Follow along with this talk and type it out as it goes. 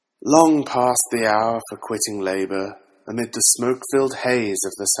Long past the hour for quitting labour, amid the smoke-filled haze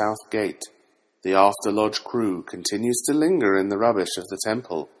of the south gate, the after-lodge crew continues to linger in the rubbish of the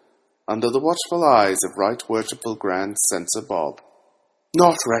temple, under the watchful eyes of Right Worshipful Grand Censor Bob.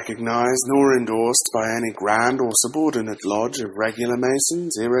 Not recognised nor endorsed by any grand or subordinate lodge of regular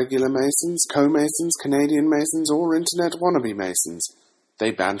Masons, irregular Masons, co-Masons, Canadian Masons, or Internet wannabe Masons, they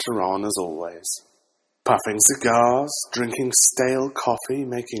banter on as always. Puffing cigars, drinking stale coffee,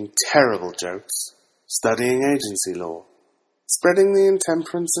 making terrible jokes, studying agency law, spreading the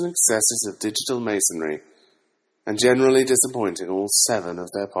intemperance and excesses of digital masonry, and generally disappointing all 7 of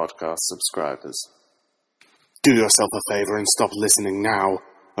their podcast subscribers. Do yourself a favour and stop listening now.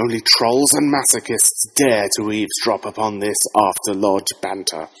 Only trolls and masochists dare to eavesdrop upon this after-lodge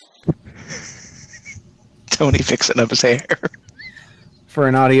banter. Tony fixing up his hair. For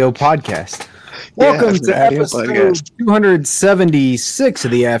an audio podcast. Welcome to episode 276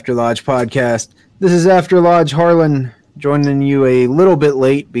 of the After Lodge podcast. This is After Lodge Harlan, joining you a little bit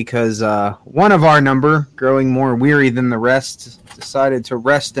late because one of our number, growing more weary than the rest, decided to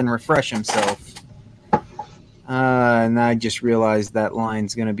rest and refresh himself. And I just realized that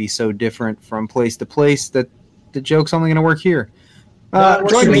line's going to be so different from place to place that the joke's only going to work here.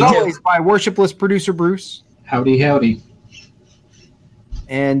 Joined as always by worshipless producer Bruce. Howdy, howdy.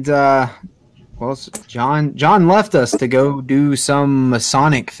 And, John left us to go do some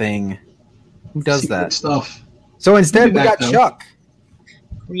Masonic thing. Who does Secret that? Stuff. So instead, we got Chuck.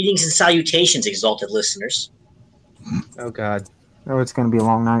 Greetings and salutations, exalted listeners. Oh, God. Oh, it's going to be a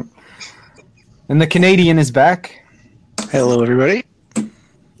long night. And the Canadian is back. Hello, everybody.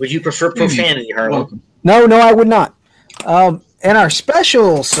 Would you prefer profanity, Harlan? No, I would not. And our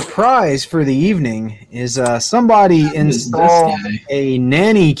special surprise for the evening is somebody installed a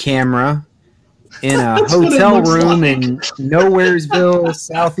nanny camera in a hotel room in Nowheresville,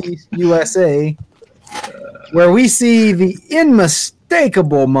 Southeast USA, where we see the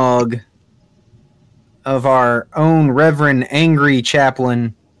unmistakable mug of our own Reverend Angry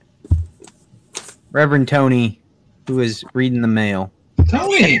Chaplain, Reverend Tony, who is reading the mail.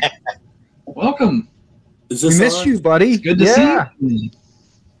 Tony, welcome. Is We this missed on? you, buddy. Good to see you.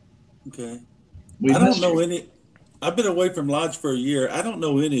 Okay. We I don't missed know you. any. I've been away from Lodge for a year. I don't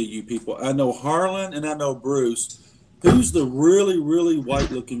know any of you people. I know Harlan and I know Bruce. Who's the really, really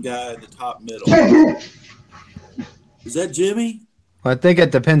white-looking guy in the top middle? Is that Jimmy? Well, I think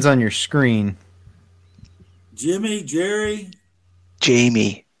it depends on your screen. Jimmy? Jerry?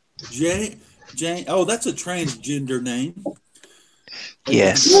 Jamie. Jane? Oh, that's a transgender name.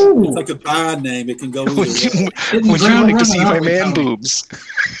 Yes. It's like a bond name. It can go either Would way. you like to see my man boobs?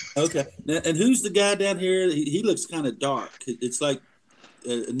 Okay. Now, and who's the guy down here? He looks kind of dark. It's like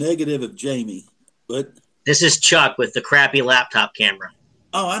a negative of Jamie. But This is Chuck with the crappy laptop camera.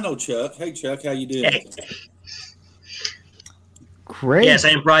 oh, I know Chuck. Hey, Chuck, how you doing? Hey. Great. Yes, I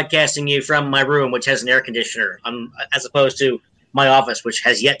am broadcasting you from my room, which has an air conditioner, as opposed to my office, which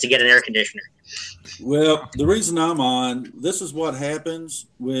has yet to get an air conditioner. Well, the reason I'm on, this is what happens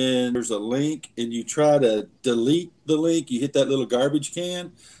when there's a link and you try to delete the link. You hit that little garbage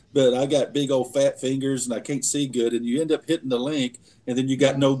can, but I got big old fat fingers and I can't see good, and you end up hitting the link, and then you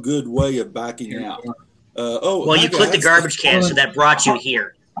got no good way of backing out. Well, you clicked the garbage can, so that brought you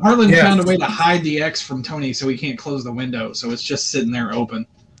here. Harlan found a way to hide the X from Tony so he can't close the window, so it's just sitting there open.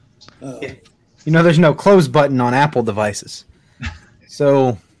 You know, there's no close button on Apple devices.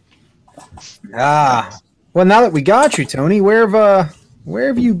 So, well, now that we got you, Tony, where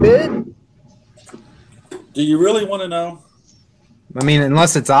have you been? Do you really want to know? I mean,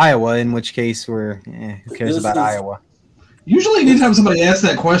 unless it's Iowa, in which case who cares about Iowa? Usually anytime somebody asks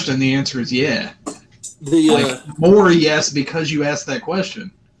that question, the answer is yeah. More yes because you asked that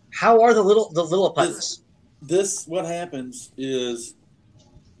question. How are the Lilliputans? This what happens is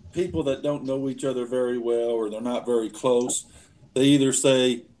people that don't know each other very well or they're not very close, they either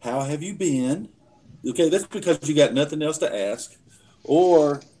say, "How have you been?" Okay, that's because you got nothing else to ask.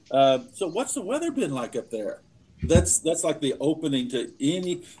 Or, so what's the weather been like up there? That's like the opening to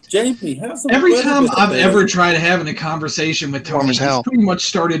any. Jamie, how's the Every weather time been up I've there? ever tried having a conversation with Warm Tony, as hell. it's pretty much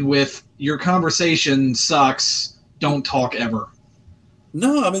started with, your conversation sucks, don't talk ever.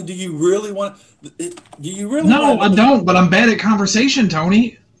 No, I mean, do you really want? Do you really? No, want I don't, but I'm bad at conversation,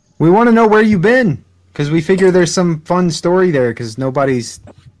 Tony. We want to know where you've been, because we figure there's some fun story there, because nobody's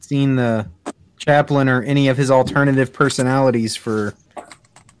seen the chaplain or any of his alternative personalities for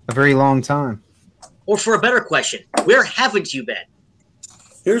a very long time. Or for a better question, where haven't you been?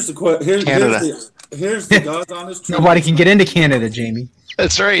 Here's the question. Canada. Here's the God's honest truth. Nobody can get into Canada, Jamie.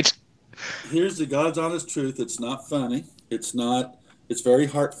 That's right. Here's the God's honest truth. It's not funny. It's not It's very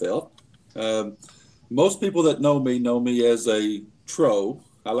heartfelt. Most people that know me as a troll.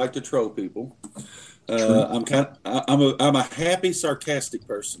 I like to troll people. I'm a happy, sarcastic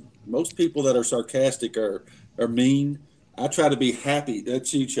person. Most people that are sarcastic are mean. I try to be happy.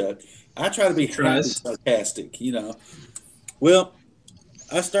 That's you, Chad. I try to be happy, sarcastic. Well,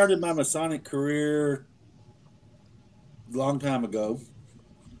 I started my Masonic career a long time ago,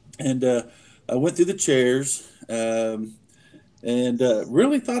 and I went through the chairs, and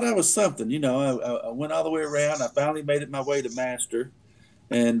really thought I was something. I went all the way around. I finally made it my way to master,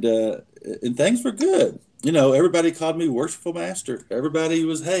 and things were good. Everybody called me Worshipful Master. Everybody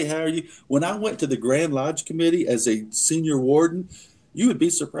was, hey, how are you? When I went to the Grand Lodge Committee as a senior warden, you would be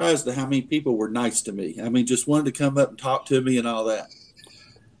surprised at how many people were nice to me. I mean, just wanted to come up and talk to me and all that.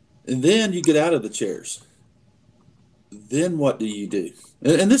 And then you get out of the chairs. Then what do you do?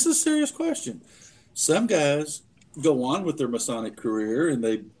 And this is a serious question. Some guys go on with their Masonic career and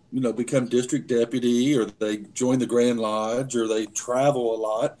they, become district deputy, or they join the Grand Lodge, or they travel a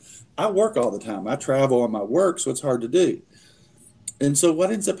lot. I work all the time. I travel on my work, so it's hard to do. And so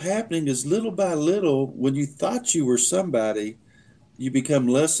what ends up happening is, little by little, when you thought you were somebody, you become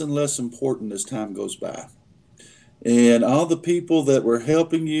less and less important as time goes by. And all the people that were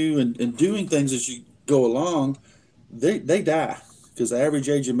helping you and doing things as you go along, they die, because the average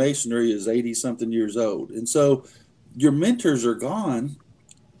age of masonry is 80-something years old. And so your mentors are gone.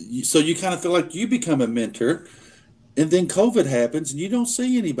 So you kind of feel like you become a mentor. And then COVID happens and you don't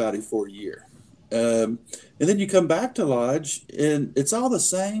see anybody for a year. And then you come back to Lodge and it's all the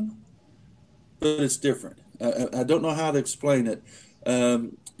same, but it's different. I don't know how to explain it.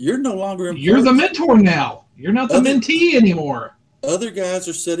 You're no longer important. You're the mentor now. You're not the mentee anymore. Other guys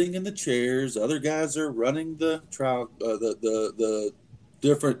are sitting in the chairs. Other guys are running the trial, the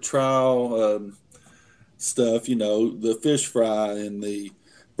different trial stuff, the fish fry and the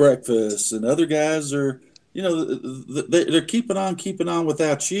breakfast. And other guys are, they're keeping on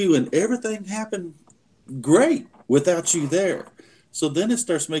without you, and everything happened great without you there. So then it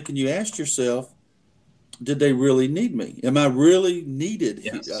starts making you ask yourself, did they really need me? Am I really needed?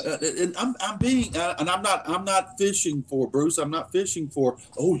 Yes. And I'm not fishing for, Bruce. I'm not fishing for,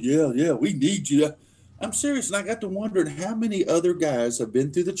 oh yeah, we need you. I'm serious. And I got to wondering how many other guys have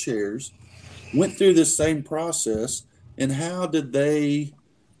been through the chairs, went through this same process, and how did they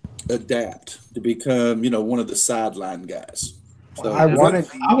adapt to become, one of the sideline guys? So I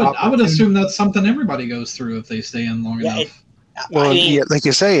would assume that's something everybody goes through if they stay in long enough. Well, like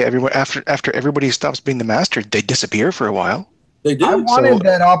you say, everyone after everybody stops being the master, they disappear for a while. They do. I wanted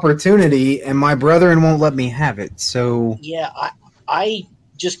that opportunity, and my brethren won't let me have it. So yeah, I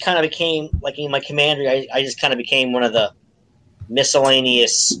just kind of became, like in my commandery, I just kind of became one of the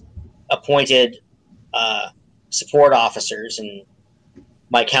miscellaneous appointed support officers, and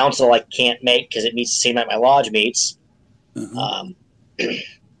my council I can't make because it meets the same night my lodge meets. I'm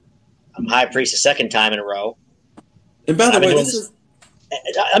high priest a second time in a row. And by the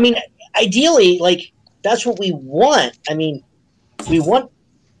way, ideally, like, that's what we want. I mean, we want.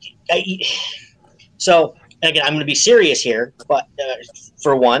 So again, I'm going to be serious here, but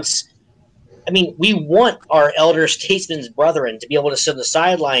for once, I mean, we want our elder statesmen's brethren to be able to sit on the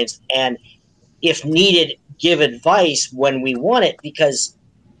sidelines and, if needed, give advice when we want it, because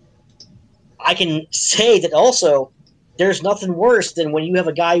I can say that also there's nothing worse than when you have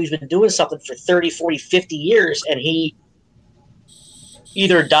a guy who's been doing something for 30, 40, 50 years and he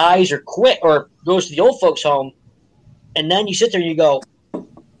either dies or quit or goes to the old folks' home, and then you sit there and you go,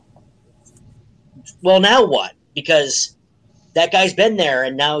 well, now what? Because that guy's been there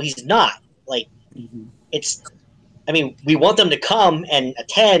and now he's not. Like, we want them to come and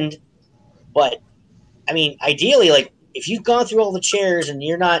attend, but, I mean, ideally, like, if you've gone through all the chairs and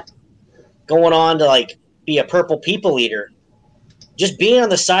you're not going on to, like, be a purple people leader, just being on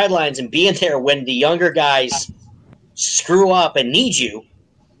the sidelines and being there when the younger guys screw up and need you,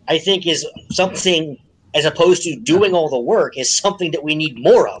 I think is something, as opposed to doing all the work, is something that we need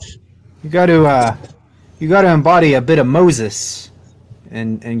more of. you got to embody a bit of Moses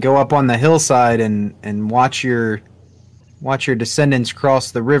and go up on the hillside and watch your descendants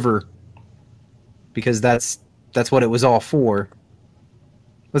cross the river, because that's what it was all for.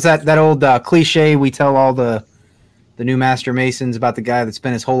 What's that old cliche we tell all the new master masons about, the guy that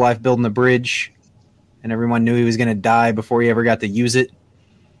spent his whole life building a bridge and everyone knew he was going to die before he ever got to use it,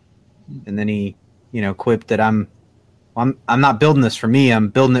 and then he quipped that I'm not building this for me, I'm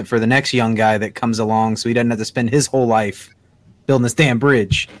building it for the next young guy that comes along so he doesn't have to spend his whole life building this damn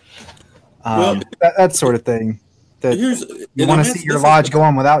bridge. That sort of thing. That you want to see your lodge go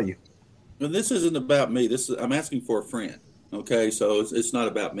on without you. Well, this isn't about me. I'm asking for a friend. Okay, so it's not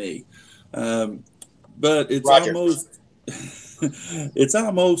about me, but it's Roger. almost it's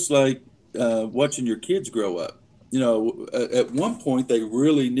almost like watching your kids grow up. At one point they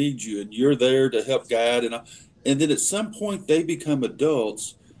really need you, and you're there to help guide, and then at some point they become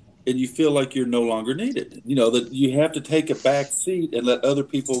adults, and you feel like you're no longer needed. That you have to take a back seat and let other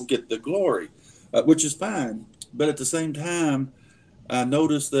people get the glory, which is fine. But at the same time, I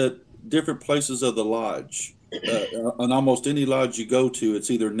noticed that different places of the lodge, on almost any lodge you go to,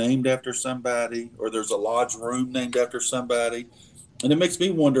 it's either named after somebody or there's a lodge room named after somebody. And it makes me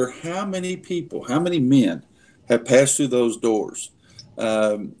wonder how many people, how many men have passed through those doors.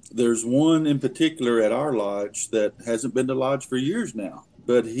 There's one in particular at our lodge that hasn't been to lodge for years now,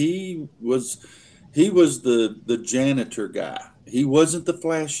 but he was the janitor guy. He wasn't the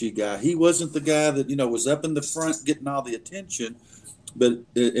flashy guy. He wasn't the guy that was up in the front getting all the attention. But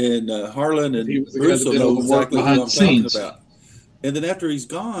Harlan and Bruce will know exactly what I'm talking about. And then after he's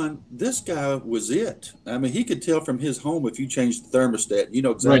gone, this guy was it. I mean, he could tell from his home if you changed the thermostat. You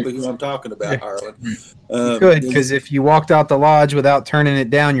know exactly who I'm talking about, Harlan. You could, because if you walked out the lodge without turning it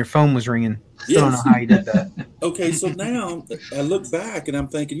down, your phone was ringing. Still don't know how you did that. Okay, so now I look back and I'm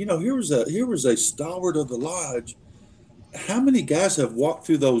thinking, here was a stalwart of the lodge. How many guys have walked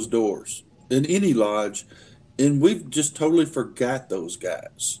through those doors in any lodge, and we've just totally forgot those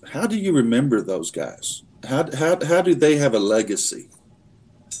guys? How do you remember those guys? How do they have a legacy?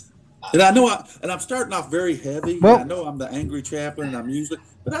 And I know I'm starting off very heavy. Well, I know I'm the angry chaplain, and I'm usually,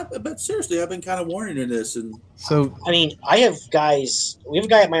 but seriously, I've been kind of warning in this. And so, I mean, we have a guy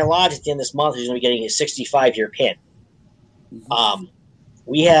at my lodge at the end of this month who's going to be getting his 65-year pin. Mm-hmm.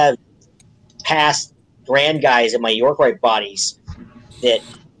 We have past grand guys in my York Right bodies that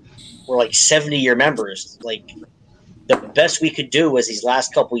were like 70-year members. Like, the best we could do was these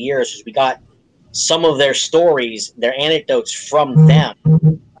last couple of years was we got some of their stories, their anecdotes from them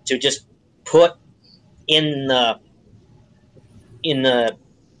to just put in the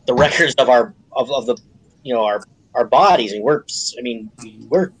records of our bodies. And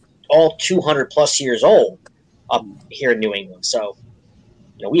we're all 200 plus years old up here in New England. So,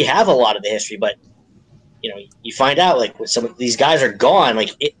 we have a lot of the history, but you find out like when some of these guys are gone,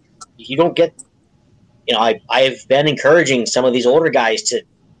 like you don't get, I've been encouraging some of these older guys to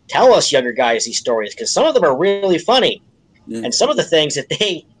tell us younger guys these stories, because some of them are really funny. Yeah. And some of the things that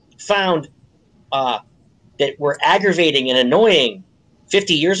they found that were aggravating and annoying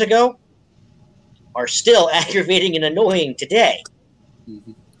 50 years ago are still aggravating and annoying today.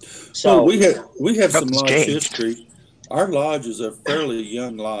 Mm-hmm. So we have some lodge history. Our lodge is a fairly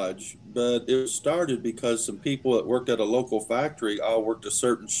young lodge, but it started because some people that worked at a local factory all worked a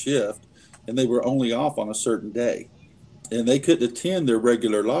certain shift, and they were only off on a certain day. And they couldn't attend their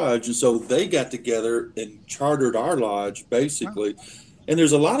regular lodge, and so they got together and chartered our lodge, basically. Wow. And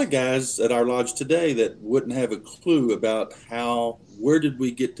there's a lot of guys at our lodge today that wouldn't have a clue about where did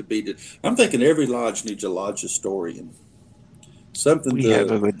we get to be. I'm thinking every lodge needs a lodge historian. We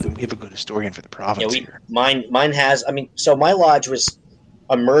have a good historian for the province here. Mine has. So my lodge was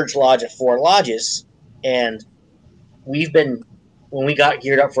a merged lodge of 4 lodges, and when we got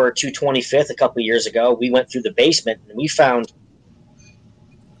geared up for our 225th a couple of years ago, we went through the basement and we found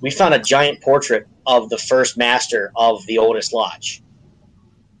a giant portrait of the first master of the oldest lodge.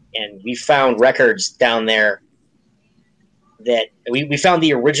 And we found records down there that we found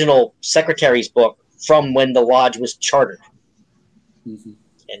the original secretary's book from when the lodge was chartered. Mm-hmm.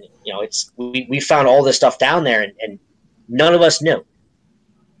 And we found all this stuff down there, and none of us knew.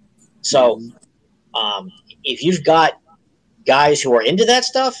 So if you've got guys who are into that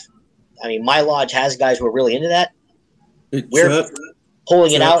stuff, my lodge has guys who are really into that. We're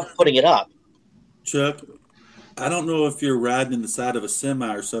pulling it out and putting it up. Chuck, I don't know if you're riding in the side of a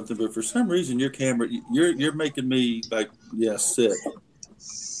semi or something, but for some reason your camera, you're making me sick.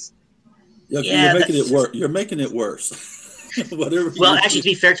 You're making it worse. You're making it worse. Whatever. Well, actually, to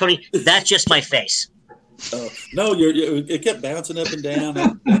be fair, Tony, that's just my face. No, it kept bouncing up and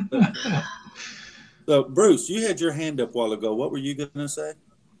down. So, Bruce, you had your hand up a while ago. What were you going to say?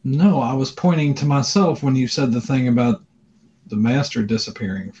 No, I was pointing to myself when you said the thing about the master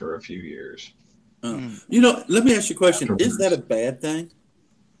disappearing for a few years. Let me ask you a question. Afterwards. Is that a bad thing?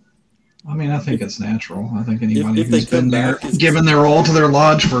 I think it's natural. I think anybody who's been there, given their all to their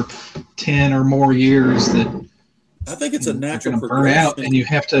lodge for 10 or more years, I think it's a natural progression. Burn out, and you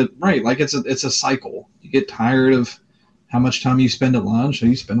have to it's a cycle. You get tired of how much time you spend at lodge, so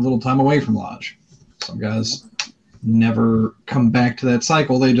you spend a little time away from lodge. Some guys never come back to that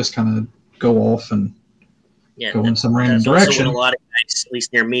cycle. They just kind of go off and go in some random direction. When a lot of guys, at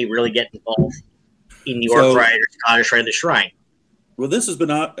least near me, really get involved. in York Rite or Scottish Rite of the Shrine. Well, this has been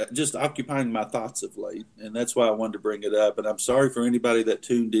just occupying my thoughts of late, and that's why I wanted to bring it up. And I'm sorry for anybody that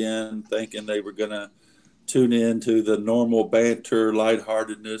tuned in thinking they were going to tune in to the normal banter,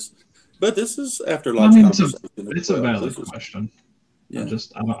 lightheartedness. But this is after lots of conversation. It's a valid question. Yeah.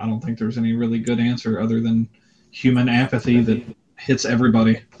 I don't think there's any really good answer other than human apathy that hits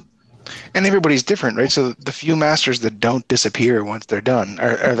everybody. And everybody's different, right? So the few masters that don't disappear once they're done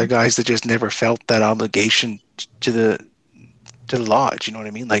are the guys that just never felt that obligation to the lodge. You know what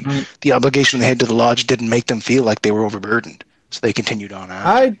I mean? Like the obligation they had to the lodge didn't make them feel like they were overburdened, so they continued on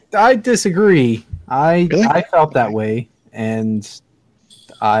after. I disagree. I felt that way, and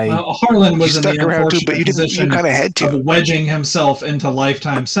Harlan was in the unfortunate position of wedging himself into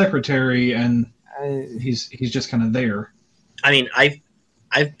lifetime secretary, and he's just kind of there. I mean,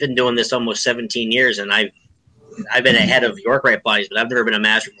 I've been doing this almost 17 years, and I've been ahead of York Rite bodies, but I've never been a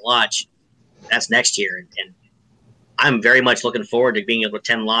master of the lodge. That's next year, and I'm very much looking forward to being able to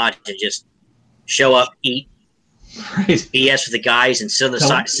attend lodge and just show up, eat, BS with the guys, and sit on the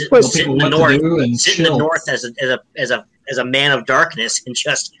side, sit in the north as a man of darkness, and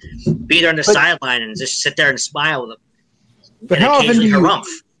just be there on the sideline and just sit there and smile with them. But how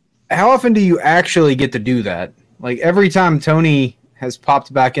often do you actually get to do that? Like every time Tony has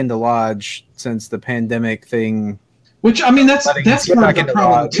popped back into lodge since the pandemic thing. Which, I mean, that's part of the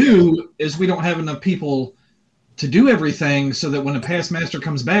problem too, is we don't have enough people to do everything, so that when a past master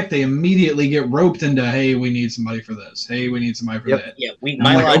comes back, they immediately get roped into, hey, we need somebody for this. Hey, we need somebody for that. Yeah, but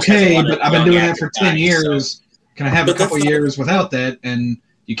I've been doing that for 10 years. So. Can I have a couple years without that? And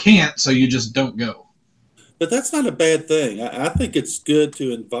you can't, so you just don't go. But that's not a bad thing. I think it's good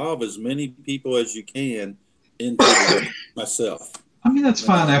to involve as many people as you can into it myself. I mean, that's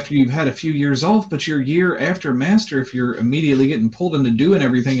fine after you've had a few years off, but your year after master, if you're immediately getting pulled into doing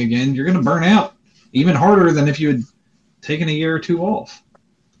everything again, you're going to burn out even harder than if you had taken a year or two off.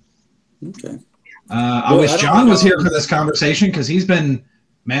 Okay. I wish John was here for this conversation, because he's been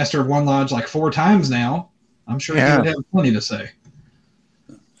master of one lodge like 4 times now. I'm sure he would have plenty to say.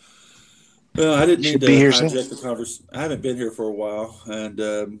 Well, I didn't mean to hijack the conversation. I haven't been here for a while, and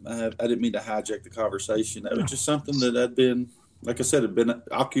I didn't mean to hijack the conversation. That was just something that I'd been, like I said, had been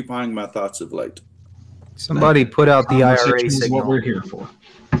occupying my thoughts of late. Somebody put out the IRA signal. What we're here for.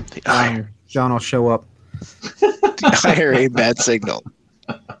 The IRA. John will show up. The IRA bad signal.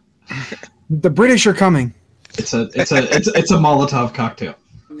 The British are coming. It's a Molotov cocktail.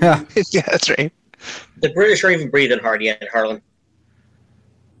 Yeah, yeah, that's right. The British are even breathing hard yet, Harlan.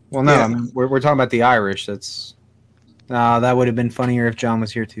 Well, no, I mean, we're talking about the Irish. That would have been funnier if John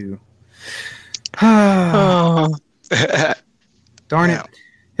was here too. Darn it!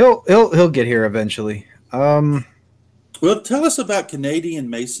 He'll get here eventually. Well, tell us about Canadian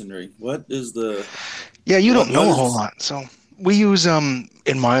masonry. What is the? Yeah, you don't know a whole lot. So we use in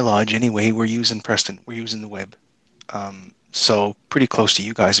my lodge anyway. We're using Preston. We're using the web. So pretty close to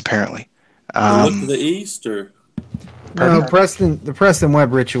you guys apparently. Look to the east, or no, Preston. The Preston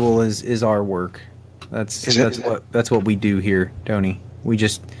Web ritual is our work. That's what we do here, Tony. We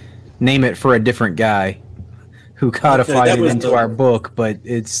just name it for a different guy who codified it into our book, but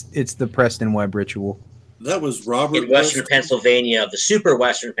it's the Preston Web ritual. That was Robert in Western Pennsylvania, the super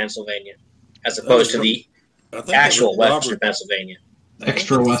Western Pennsylvania, as opposed to the actual Western Pennsylvania.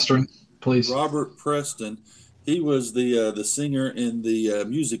 Extra Western, please. Robert Preston. He was the singer in the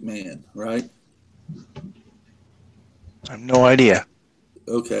Music Man, right? I have no idea.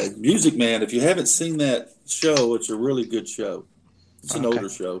 Okay, Music Man. If you haven't seen that show, it's a really good show. It's an older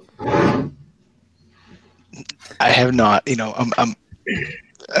show. I have not. You know,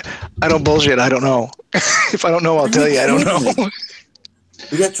 I don't bullshit. I don't know. If I don't know, I'll tell you. I don't know.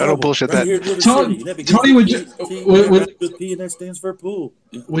 We got trouble. I don't bullshit that. Tony, would you? P and that stands for pool.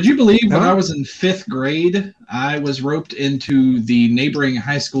 Would you believe when I was in 5th grade, I was roped into the neighboring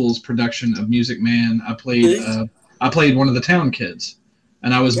high school's production of Music Man. I played one of the town kids,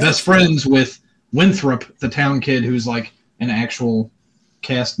 and I was best friends with Winthrop, the town kid, who's like an actual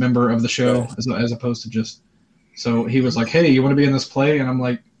cast member of the show, as opposed to just. So he was like, "Hey, you want to be in this play?" And I'm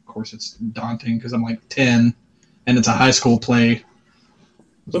like, "Of course, it's daunting because I'm like 10, and it's a high school play."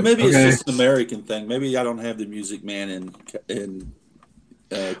 But maybe it's just an American thing. Maybe I don't have the Music Man in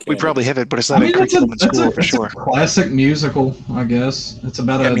we probably have it, but it's not a curriculum in school for sure. It's a classic musical, I guess. It's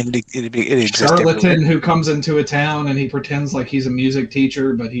about it charlatan who comes into a town and he pretends like he's a music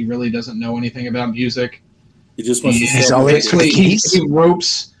teacher, but he really doesn't know anything about music. He just wants to sell he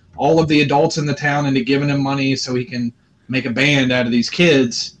ropes all of the adults in the town into giving him money so he can make a band out of these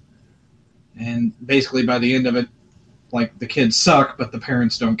kids. And basically by the end of it, like the kids suck, but the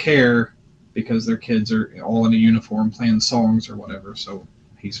parents don't care. because their kids are all in a uniform playing songs or whatever. So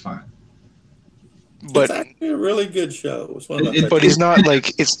he's fine. But it's actually a really good show. It's one of my but he's not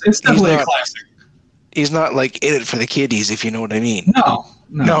like it's definitely a classic. He's not like in it for the kiddies, if you know what I mean.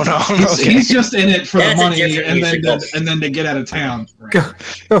 No. He's just in it for the money and then to get out of town. Right.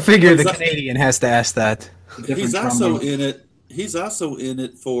 Go figure. The Canadian has to ask that. He's also in it. He's also in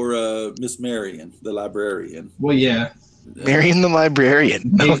it for Miss Marion, the librarian. Well, yeah. Marion the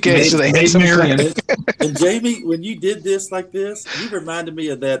librarian. Okay, so they had some Marion. And Jamie, when you did this like this, you reminded me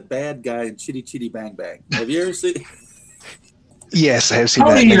of that bad guy in Chitty Chitty Bang Bang. Have you ever seen? Yes, I have seen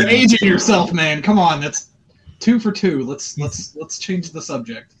Tony, that. You're aging yourself, man. Come on, that's 2 for 2. Let's change the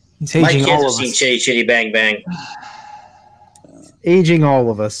subject. My kids have seen Chitty Chitty Bang Bang. Aging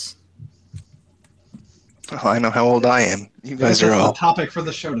all of us. Oh, I know how old I am. You guys are all. The topic for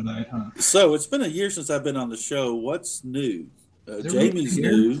the show tonight, huh? So it's been a year since I've been on the show. What's new? Jamie's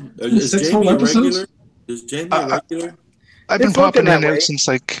new. Is Jamie a regular? Is Jamie a regular? I've been popping in and out since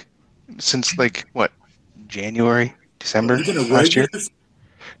what? January, December last year.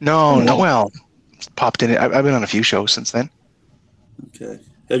 No. Well, popped in. I've been on a few shows since then. Okay.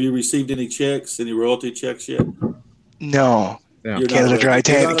 Have you received any checks? Any royalty checks yet? No. Yeah. Canada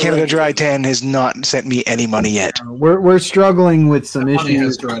Dry 10 has not sent me any money yet. We're struggling with some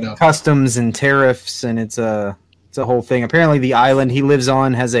issues, dried up. customs and tariffs, and it's a whole thing. Apparently, the island he lives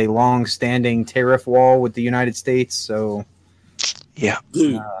on has a long-standing tariff wall with the United States. So, yeah,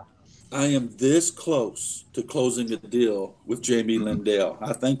 dude, I am this close to closing a deal with Jamie Lindell.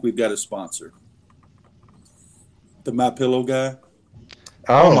 I think we've got a sponsor. The My Pillow guy.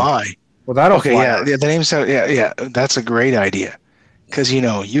 Oh my. Well, that'll yeah. The name sounds that's a great idea, because you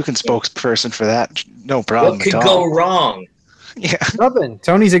can spokesperson for that, no problem. What could go wrong? Yeah, nothing.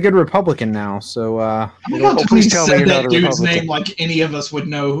 Tony's a good Republican now, so. Please tell me you're not a dude's Republican. Name like any of us would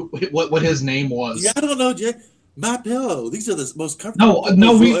know what his name was. Yeah, I don't know, Jay. My Pillow. These are the most comfortable.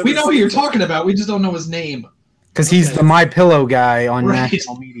 No, we know who you're talking about. We just don't know his name. Because he's the My Pillow guy on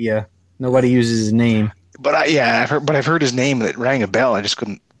national media. Nobody uses his name. But I've heard his name. That rang a bell. I just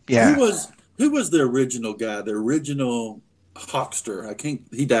couldn't. Yeah. Who was the original guy? The original Hawkster.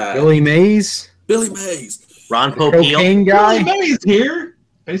 He died. Billy Mays. Ron Popeil. Cocaine guy. Billy Mays here.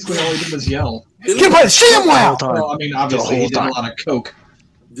 Basically, all he did was yell. Get my ShamWow! Well, I mean, obviously he did a lot of coke,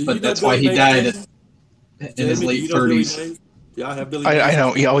 but that's why he died in his late 30s. Yeah, I have Billy. I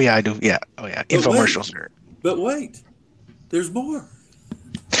know. Yeah, I do. Yeah. Oh yeah. Infomercials. But wait, there's more.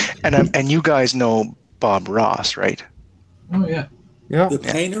 And you guys know Bob Ross, right? Oh yeah. Yeah. The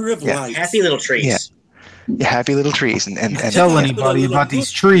painter of lights. Happy Little Trees. Yeah, Happy Little Trees. And tell anybody about these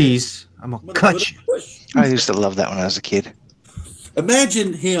trees, I'm going to cut you. I used to love that when I was a kid.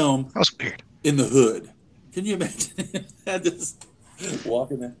 Imagine him that was weird. In the hood. Can you imagine him just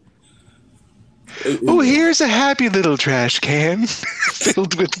walking there? Oh, here's a happy little trash can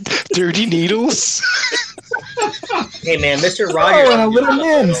filled with dirty needles. Hey, man, Mr. Rogers. Oh, and a little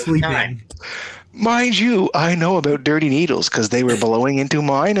man sleeping. Mind you, I know about dirty needles because they were blowing into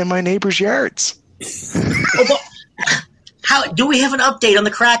mine and my neighbor's yards. How do we have an update on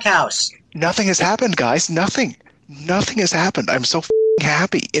the crack house? Nothing has happened, guys. Nothing has happened. I'm so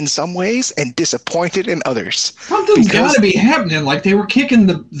happy in some ways and disappointed in others. Something's got to be happening. Like they were kicking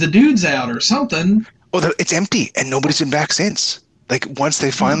the dudes out or something. Oh, it's empty and nobody's been back since. Like once they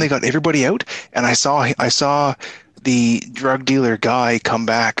finally got everybody out, and I saw the drug dealer guy come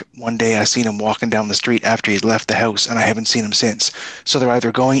back one day. I seen him walking down the street after he'd left the house, and I haven't seen him since. So they're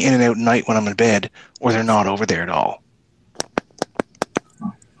either going in and out at night when I'm in bed, or they're not over there at all.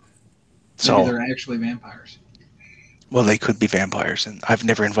 So maybe they're actually vampires. Well, they could be vampires, and I've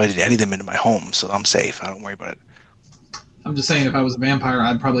never invited any of them into my home, so I'm safe. I don't worry about it. I'm just saying, if I was a vampire,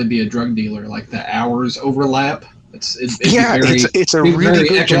 I'd probably be a drug dealer. Like the hours overlap. It's a really very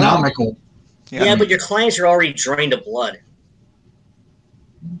good economical. Job. Yeah, but your clients are already drained of blood.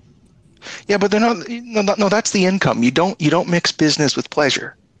 Yeah, but they're not. No, that's the income. You don't mix business with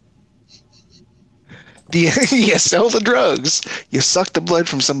pleasure. You sell the drugs. You suck the blood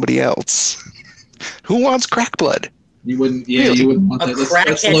from somebody else. Who wants crack blood? You wouldn't. Yeah, really? You wouldn't want that.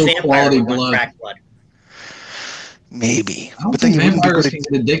 That's low quality blood. Crack blood. Maybe, I don't think vampires can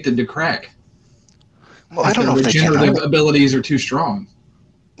get addicted to crack. Well, I don't know if they can. Regenerative abilities are too strong.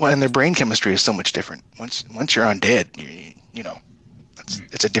 Well, and their brain chemistry is so much different. Once you're on dead, you know,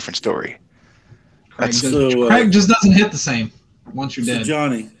 it's a different story. Crack just doesn't hit the same once you're dead.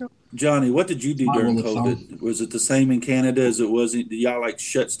 Johnny, what did you do during COVID? Was it the same in Canada as it was? Did y'all like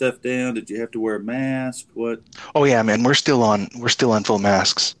shut stuff down? Did you have to wear a mask? What? Oh yeah, man, we're still on full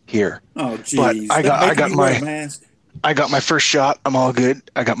masks here. Oh geez, but I got my mask. I got my first shot. I'm all good.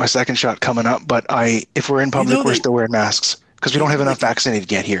 I got my second shot coming up. But if we're in public, we're still wearing masks because we don't have enough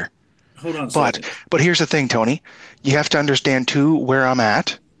vaccinated yet here. Hold on a second. But here's the thing, Tony. You have to understand, too, where I'm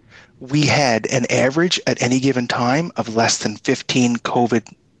at. We had an average at any given time of less than 15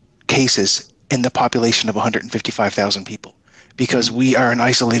 COVID cases in the population of 155,000 people because we are an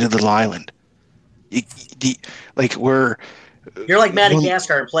isolated little island. We're... You're like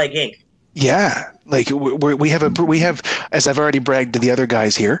Madagascar and Plague Inc. Yeah, we have, as I've already bragged to the other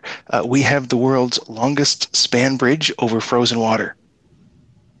guys here, we have the world's longest span bridge over frozen water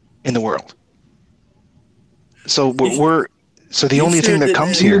in the world. So the only thing that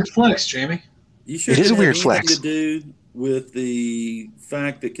comes here. Weird flex, Jamie. You sure it is a weird flex. To do with the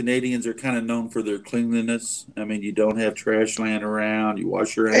fact that Canadians are kind of known for their cleanliness. I mean, you don't have trash laying around. You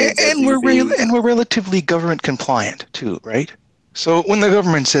wash your hands. And we're relatively government compliant too, right? So when the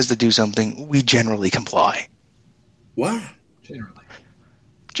government says to do something, we generally comply. Why?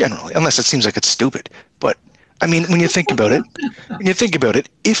 Generally, unless it seems like it's stupid. But I mean, when you think about it,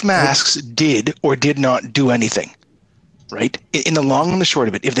 if masks did or did not do anything, right? In the long and the short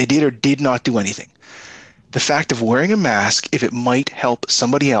of it, if they did or did not do anything, the fact of wearing a mask, if it might help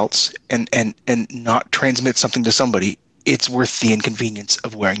somebody else and not transmit something to somebody, it's worth the inconvenience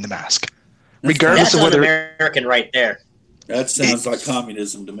of wearing the mask, regardless of whether American right there. That sounds like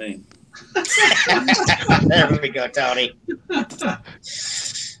communism to me. There we go, Tony.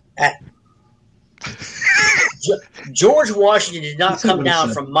 George Washington did not come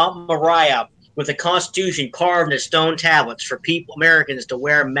down from Mount Moriah with the Constitution carved into stone tablets for Americans to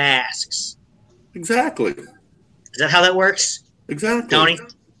wear masks. Exactly. Is that how that works? Exactly. Tony,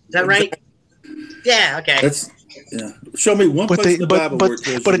 is that right? Yeah, okay. Yeah. Show me one place in the Bible where it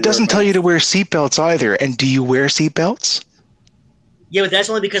tells you but it doesn't tell you to wear seatbelts either. And do you wear seatbelts? Yeah, but that's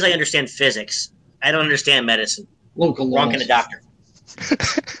only because I understand physics. I don't understand medicine. Local laws. Wrong kind of doctor.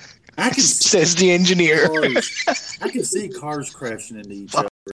 Says the engineer. I can see cars crashing into each other.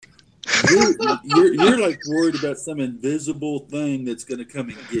 You're like worried about some invisible thing that's going to come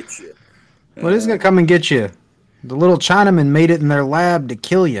and get you. What is going to come and get you? The little Chinaman made it in their lab to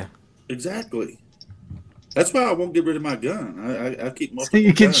kill you. Exactly. That's why I won't get rid of my gun. I keep multiple So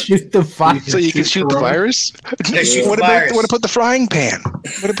you can guns. shoot the virus. So you can shoot the virus? What about the frying pan?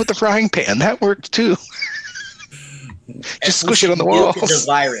 That worked too. Just squish it on the walls. The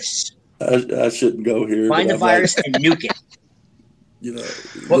virus. I shouldn't go here. Find the virus and nuke it. You know,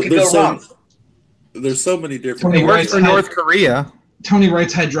 What could go wrong? There's so many different. It worked for North Korea. Tony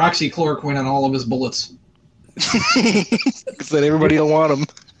writes hydroxychloroquine on all of his bullets. Because then everybody will want them.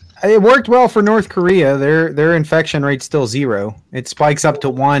 It worked well for North Korea. Their infection rate's still 0. It spikes up to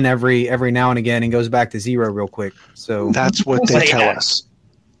 1 every now and again and goes back to 0 real quick. So that's what they tell us.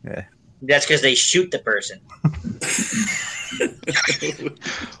 Yeah. That's because they shoot the person.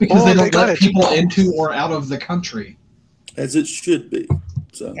 Because they don't let people into or out of the country. As it should be.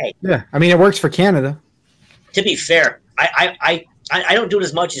 So. Hey, yeah, I mean it works for Canada. To be fair, I don't do it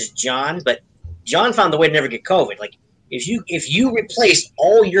as much as John, but John found the way to never get COVID. Like if you replace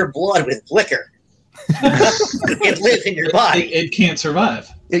all your blood with liquor, it lives in your body. It can't survive.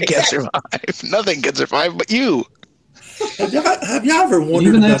 It can't survive. Nothing can survive but you. Have y'all ever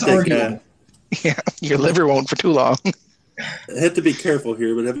wondered about that guy? Yeah, your liver won't for too long. I have to be careful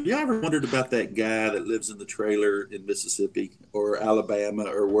here, but have you ever wondered about that guy that lives in the trailer in Mississippi or Alabama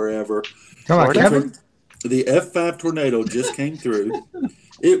or wherever? Come on, Kevin. The F5 tornado just came through.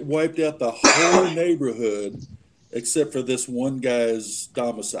 It wiped out the whole neighborhood except for this one guy's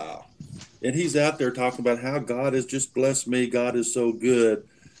domicile. And he's out there talking about how God has just blessed me. God is so good.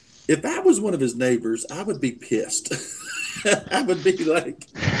 If I was one of his neighbors, I would be pissed. I would be like,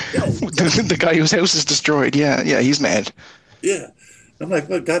 the guy whose house is destroyed. Yeah, he's mad. Yeah. I'm like,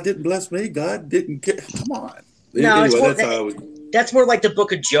 look, God didn't bless me. God didn't care. Come on. No, anyway, that's more like the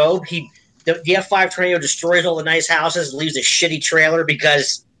book of Job. The F5 tornado destroys all the nice houses and leaves a shitty trailer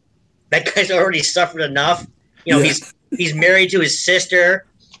because that guy's already suffered enough. You know, he's married to his sister.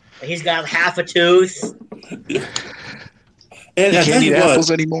 He's got half a tooth. And he can't eat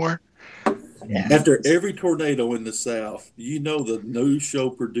apples anymore. Yeah. After every tornado in the South, you know the news show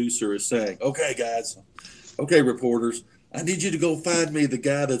producer is saying, okay, guys, okay, reporters, I need you to go find me the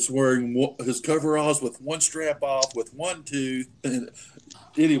guy that's wearing his coveralls with one strap off, with one tooth. And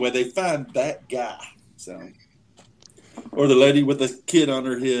anyway, they find that guy. So, or the lady with the kid on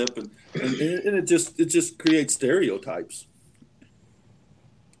her hip, and it just creates stereotypes.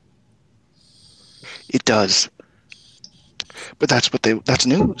 It does. But that's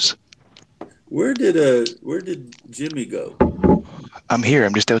news. Where did Jimmy go? I'm here.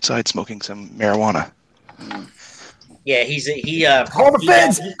 I'm just outside smoking some marijuana. Yeah, he. Call the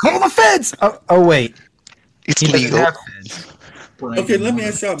feds! Call the feds! Oh wait. It's He doesn't legal. have feds. Okay, let me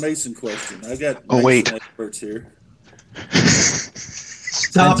ask y'all a Mason question. I got Mason experts here.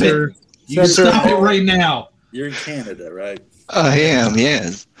 Stop Censor. it. You stop it right now. You're in Canada, right? I am,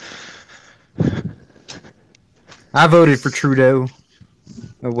 yes. I voted for Trudeau.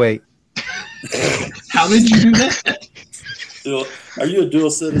 Oh wait. How did you do that? Are you a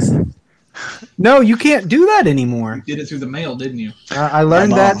dual citizen? No, you can't do that anymore. You did it through the mail, didn't you? I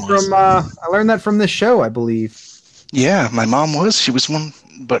learned that from this show, I believe. Yeah, my mom was. She was one,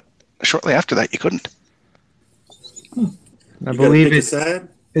 but shortly after that, you couldn't. I believe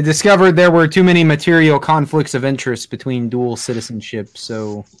it discovered there were too many material conflicts of interest between dual citizenship,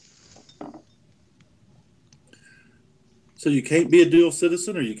 so you can't be a dual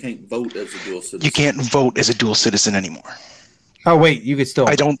citizen, or you can't vote as a dual citizen? You can't vote as a dual citizen anymore. Oh wait, you could still.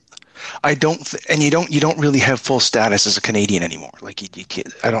 I don't, and you don't really have full status as a Canadian anymore. Like you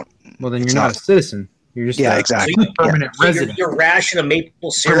can't. I don't. Well, then you're not a citizen. You're just exactly. So permanent resident. Your ration of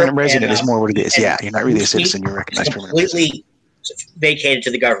maple syrup. Permanent resident is more what it is. Yeah, you're not really a citizen. You're recognized permanent resident. Completely vacated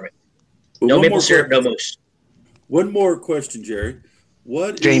to the government. No maple syrup, no moose. One more question, Jerry.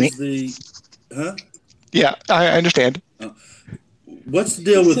 What Jamie? is the? Huh? Yeah, I understand. What's the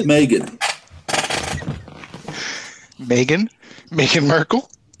deal with Meghan? Meghan Markle?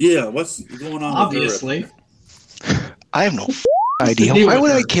 Yeah, what's going on? Obviously. I have no idea. Why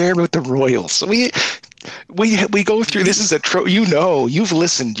would I care about the royals? We go through this as a you've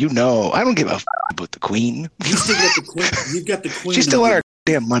listened. I don't give a about the Queen. You still got the Queen. You've got the Queen. She's still on our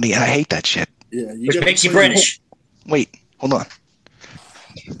damn money, and I hate that shit. Yeah, Which makes you British. Wait, hold on.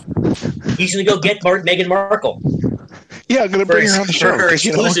 He's going to go get Meghan Markle. Yeah, I'm going to bring her on the show. For her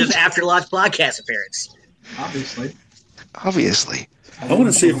exclusive After Lodge podcast appearance. Obviously. I want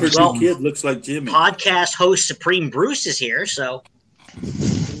to see if her new kid looks like Jimmy. Podcast host Supreme Bruce is here, so.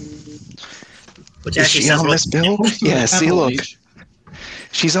 Which is she on this bill? Yeah, see, look.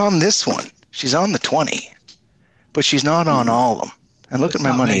 She's on this one. She's on the 20. But she's not on all of them. And look at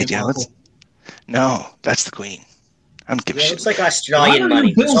my money. No, that's the Queen. I don't give a shit. It looks like Australian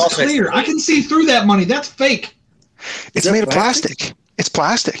money. It's also clear. I can see through that money. That's fake. It's made of plastic. It's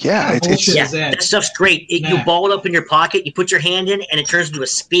plastic, yeah. That stuff's great. You ball it up in your pocket, you put your hand in, and it turns into a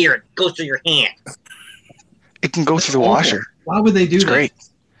spear. It goes through your hand. It can go through the washer. Why would they do that? It's great.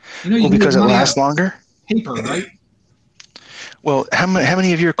 Because it lasts longer. Paper, right? Well, how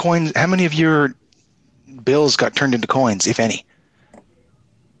many of your coins? How many of your bills got turned into coins, if any?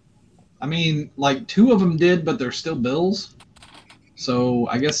 I mean, like 2 of them did, but they're still bills. So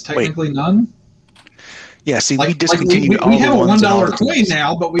I guess technically none. Yeah, see, we discontinued all we have a $1 coin coin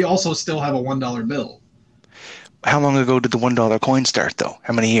now, but we also still have a $1 bill. How long ago did the $1 coin start, though?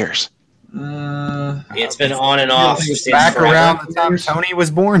 How many years? It's been on and off. Back around the time Tony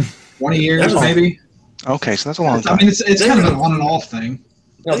was born. 20 years, maybe. Okay, so that's a long time. I mean, it's kind of an on and off thing.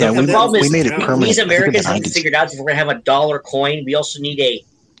 No, the problem is, we made it permanent. These Americans haven't figured out if we're going to have a dollar coin, we also need a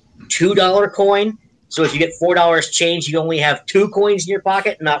 $2 coin. So if you get $4 change, you only have 2 coins in your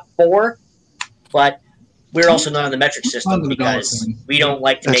pocket, not 4. But we're also not on the metric system because we don't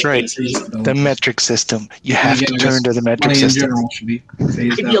like to make things easy. The metric system. You have to turn to the metric system. You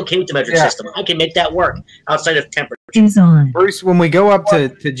can be okay with the metric system. I can make that work outside of temperature. Bruce, when we go up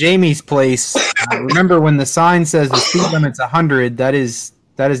to Jamie's place, remember when the sign says the speed limit's 100, that is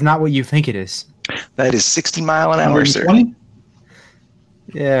not what you think it is. That is 60 mile an hour, sir.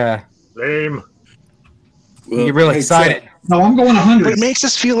 Yeah. Lame. Well, you're really excited. No, I'm going 100. But it makes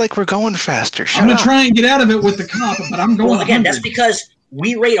us feel like we're going faster. I'm going to try and get out of it with the cop, but I'm going 100. Again, that's because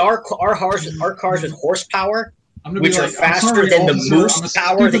we rate our cars with horsepower, which are faster than the moose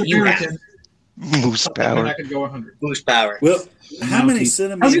power that you have. Moose power. I could go 100. Moose power. Well, how many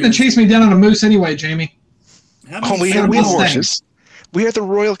centimeters? How's he going to chase me down on a moose anyway, Jamie? We have horses. We are the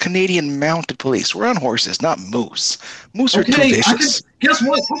Royal Canadian Mounted Police. We're on horses, not moose. Moose are too vicious. Guess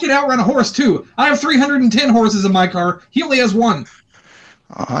what? I can outrun a horse, too. I have 310 horses in my car. He only has 1.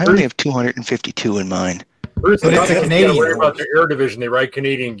 I only have 252 in mine. Bruce, but it's a Canadian. Worry about their air division. They ride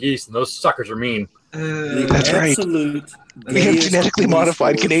Canadian geese, and those suckers are mean. That's right. We have genetically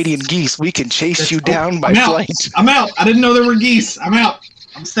modified Canadian geese. We can chase you down by flight. I'm out. I didn't know there were geese. I'm out.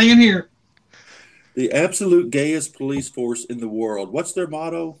 I'm staying here. The absolute gayest police force in the world. What's their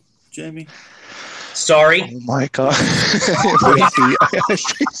motto, Jamie? Sorry. Oh my God.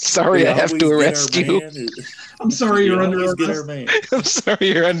 Sorry, I have to arrest you. I'm sorry you're under arrest. I'm sorry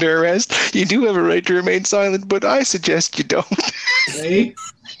you're under arrest. You do have a right to remain silent, but I suggest you don't. Hey.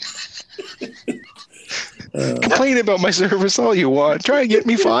 Complain about my service all you want. Try and get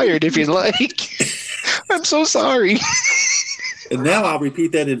me fired if you'd like. I'm I'm so sorry. And now I'll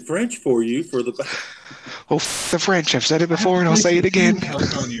repeat that in French for you for the. Oh, the French. I've said it before, and I'll say it again.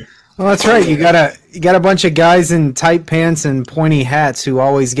 Well, that's right. You got a bunch of guys in tight pants and pointy hats who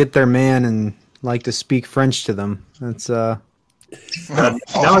always get their man and like to speak French to them. That's now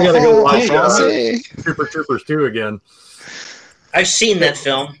I gotta go watch Français. Super Troopers 2 again. I've seen that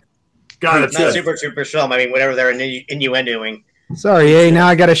film. God, it's Not good. Super Troopers film. I mean, whatever they're innuendoing. sorry, eh? Now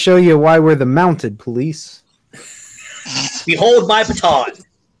I got to show you why we're the mounted police. Behold my baton.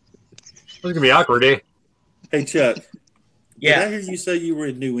 It's gonna be awkward, eh? Hey, Chuck. Yeah. Did I hear you say you were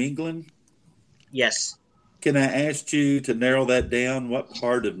in New England? Yes. Can I ask you to narrow that down? What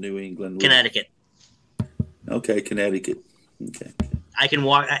part of New England? Connecticut. Okay, Connecticut. Okay. I can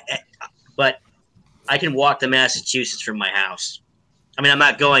walk, but I can walk to Massachusetts from my house. I mean, I'm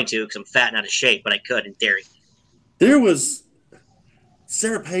not going to because I'm fat and out of shape, but I could in theory. There was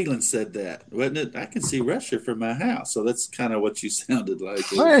Sarah Palin said that, wasn't it? I can see Russia from my house, so that's kind of what you sounded like.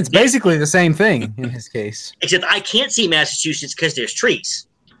 Well, it's basically the same thing in his case. Except I can't see Massachusetts because there's trees.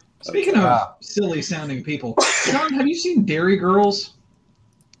 Speaking of silly sounding people, John, have you seen Dairy Girls?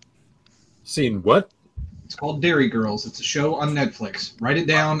 Seen what? It's called Dairy Girls. It's a show on Netflix. Write it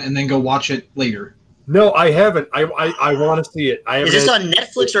down and then go watch it later. No, I haven't. I want to see it. I Is haven't. this on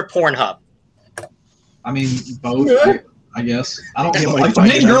Netflix or Pornhub? I mean, both, I guess. I don't know. might Like, the find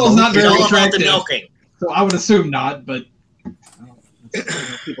main it girl is on not It's very all about the attractive, milking. so I would assume not, but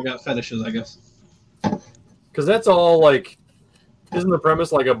people got fetishes, I guess. Because that's all like, isn't the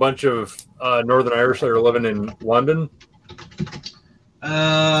premise like a bunch of Northern Irish that are living in London?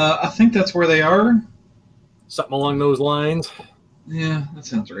 I think that's where they are. Something along those lines. Yeah, that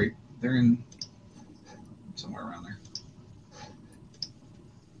sounds right. They're in somewhere around there.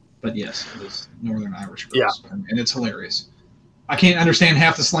 But yes, it is Northern Irish girls, and it's hilarious. I can't understand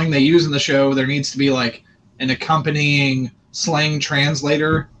half the slang they use in the show. There needs to be like an accompanying slang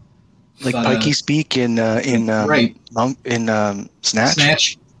translator, Like but, Pikey speak in right. Snatch.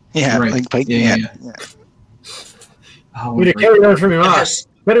 Snatch. Yeah, Right. like Pikey. Yeah. Yeah. Oh, We great. carry on from your mouth. Just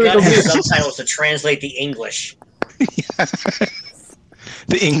Better got go get subtitles to translate the English.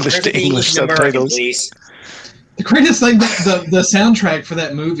 The English to Translate the English to American, subtitles. please. The greatest thing, the soundtrack for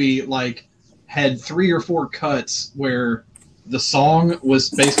that movie, like, had 3 or 4 cuts where the song was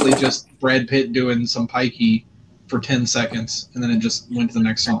basically just Brad Pitt doing some pikey for 10 seconds, and then it just went to the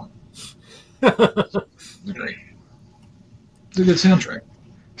next song. It was great. It's a good soundtrack.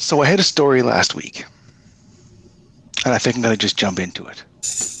 So I had a story last week, and I think I'm going to just jump into it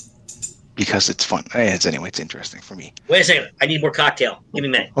because it's fun. Anyway, it's interesting for me. Wait a second. I need more cocktail. Give me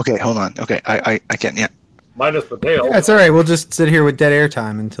a minute. Okay, hold on. Okay, I can, yeah. Minus the tail. That's all right. We'll just sit here with dead air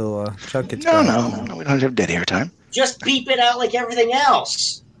time until Chuck gets back. No, we don't have dead air time. Just beep it out like everything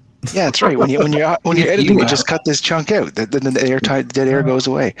else. Yeah, that's right. When you're editing, you just cut this chunk out. Then the dead air goes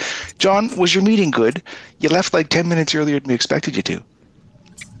away. John, was your meeting good? You left like 10 minutes earlier than we expected you to.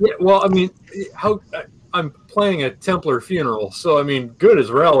 Yeah, well, I mean, I'm planning a Templar funeral, so I mean, good is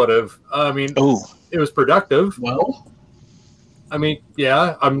relative. I mean, it was productive. Well, I mean,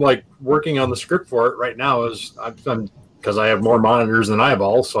 yeah, I'm like working on the script for it right now, because I have more monitors than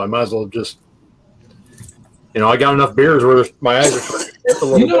eyeballs, so I might as well just, I got enough beers where my eyes are starting to dip a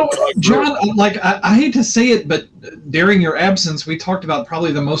little bit. John, like, I hate to say it, but during your absence, we talked about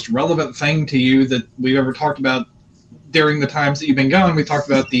probably the most relevant thing to you that we've ever talked about during the times that you've been gone. We talked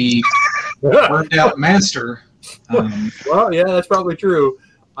about the burned out master. Well, yeah, that's probably true.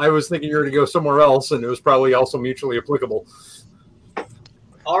 I was thinking you were to go somewhere else, and it was probably also mutually applicable.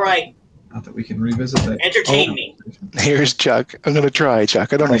 All right. Not that we can revisit that. Entertain me. Here's Chuck. I'm going to try,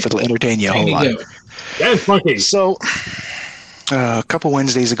 Chuck. I don't know if it'll entertain you. Hold on. Yeah, it's funky. So, a couple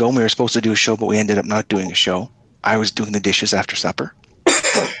Wednesdays ago, we were supposed to do a show, but we ended up not doing a show. I was doing the dishes after supper,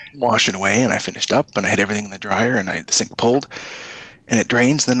 washing away, and I finished up, and I had everything in the dryer, and I had the sink pulled, and it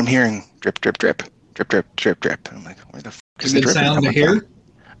drains. Then I'm hearing drip, drip, drip, drip, drip, drip, drip. And I'm like, where the f*** is the Is it dripping sound to coming hear?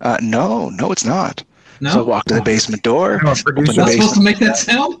 from? No, it's not. No? So I walked to the basement door. It's not supposed to make that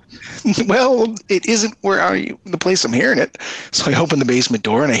sound? Well, it isn't where are you? The place I'm hearing it. So I open the basement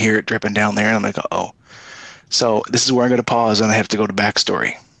door and I hear it dripping down there, and I'm like, oh. So this is where I'm going to pause, and I have to go to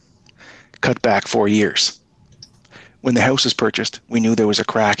backstory. Cut back 4 years. When the house was purchased, we knew there was a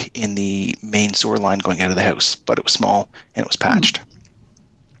crack in the main sewer line going out of the house, but it was small and it was patched.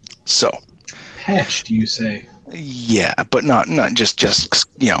 So. Patched, you say? Yeah, but not just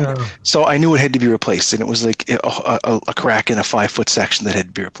So I knew it had to be replaced, and it was like a crack in a 5-foot section that had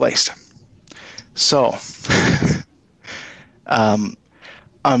to be replaced. So I'm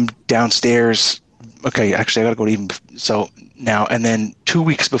downstairs. Okay, actually I gotta go to even so now. And then 2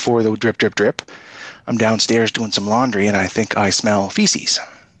 weeks before the drip, drip, drip, I'm downstairs doing some laundry, and I think I smell feces.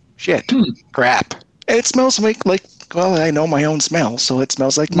 Shit. Crap. And it smells like, well, I know my own smell, so it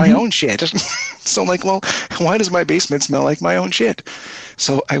smells like my own shit. So I'm like, well, why does my basement smell like my own shit?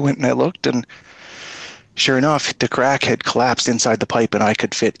 So I went and I looked, and sure enough, the crack had collapsed inside the pipe, and I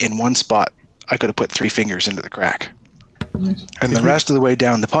could fit in one spot. I could have put 3 fingers into the crack. And the rest of the way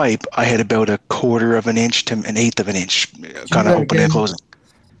down the pipe, I had about 1/4 of an inch to 1/8 of an inch kind of opening and closing.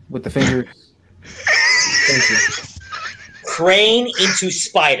 With the fingers. Thank you. Crane into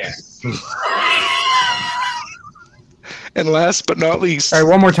spider. And last but not least. All right,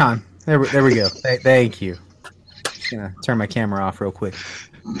 one more time. There we go. Thank you. Just gonna turn my camera off real quick.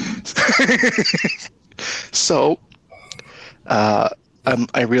 So, I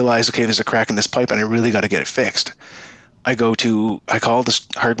realized, okay, there's a crack in this pipe, and I really got to get it fixed. I call the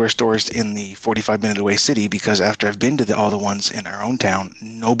hardware stores in the 45-minute away city, because after I've been to all the ones in our own town,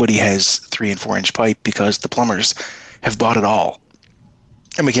 nobody has 3 and 4 inch pipe because the plumbers have bought it all,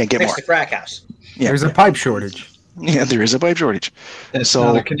 and we can't get more. The crack house. Yeah. There's a pipe shortage. Yeah, there is a pipe shortage. That's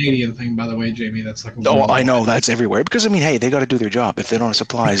not a Canadian thing, by the way, Jamie. That's like I know that's everywhere, because I mean, hey, they got to do their job. If they don't have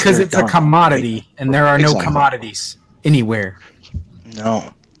supplies, because it's a commodity, right? And there are no commodities anywhere.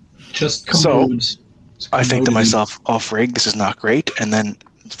 No, just commodes. So I think to myself, "Oh, frig, this is not great." And then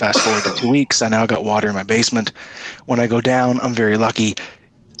fast forward to 2 weeks, I now got water in my basement. When I go down, I'm very lucky.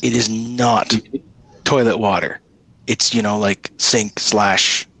 It is not toilet water. It's like sink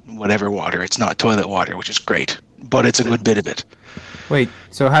 / whatever water. It's not toilet water, which is great, but it's a good bit of it. Wait,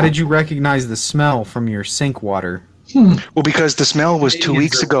 so how did you recognize the smell from your sink water? Well, because the smell was 2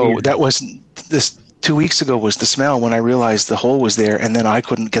 weeks ago. Weird. That was this 2 weeks ago was the smell when I realized the hole was there, and then I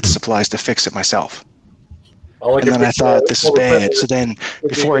couldn't get the supplies to fix it myself. And then I thought, this is bad. So then,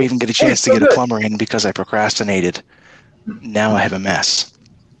 before I even get a chance to get a plumber in because I procrastinated, now I have a mess.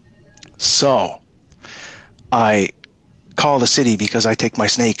 So I call the city because I take my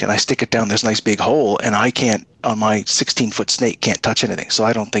snake and I stick it down this nice big hole, and I can't, on my 16-foot snake, can't touch anything. So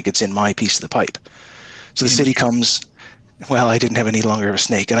I don't think it's in my piece of the pipe. So the city comes. Well, I didn't have any longer of a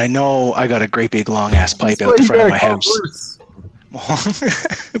snake, and I know I got a great big long-ass pipe out the front of my house.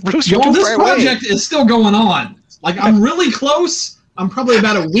 Bruce, this project is still going on. Like, I'm really close. I'm probably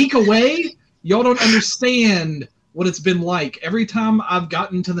about a week away. Y'all don't understand what it's been like. Every time I've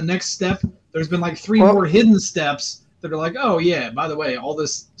gotten to the next step, there's been like 3 more hidden steps that are like, oh, yeah, by the way, all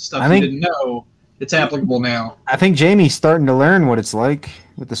this stuff you didn't know, it's applicable now. I think Jamie's starting to learn what it's like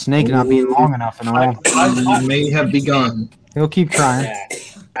with the snake not being long enough and all. I may have begun. He'll keep trying. Yeah.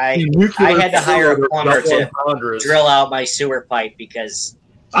 I had to hire a plumber to drill out my sewer pipe because...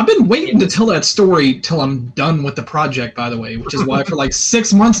 I've been waiting to tell that story till I'm done with the project, by the way, which is why for like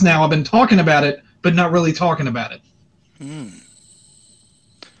 6 months now I've been talking about it, but not really talking about it.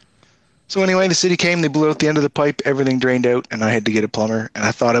 So anyway, the city came, they blew out the end of the pipe, everything drained out, and I had to get a plumber, and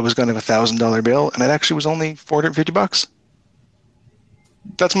I thought I was going to have a $1,000 bill, and it actually was only $450.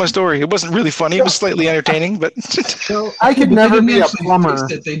 That's my story. It wasn't really funny. It was slightly entertaining, but so I could never be a plumber.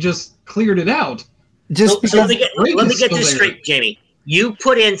 They just cleared it out. So let me get this straight, Jamie. You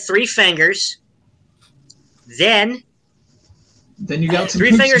put in 3 fingers, then you got some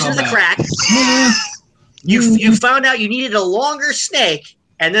 3 fingers in the crack. You found out you needed a longer snake,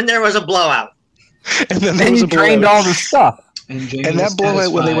 and then there was a blowout. And then you drained all the stuff. And that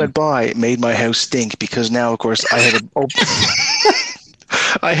blowout, when they went by, made my house stink because now, of course, I have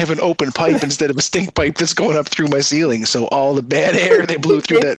I have an open pipe instead of a stink pipe that's going up through my ceiling. So all the bad air they blew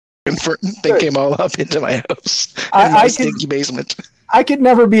through that thing came all up into my house. My stinky basement. I could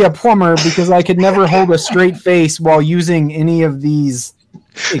never be a plumber because I could never hold a straight face while using any of these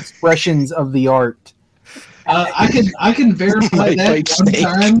expressions of the art. I can verify that one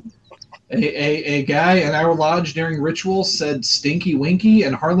time. A guy at our lodge during ritual said "stinky winky,"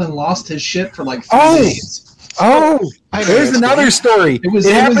 and Harlan lost his shit for like 3 days. There's another story. It was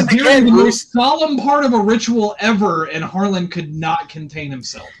during the most solemn part of a ritual ever, and Harlan could not contain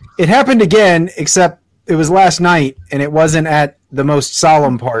himself. It happened again, except it was last night, and it wasn't at the most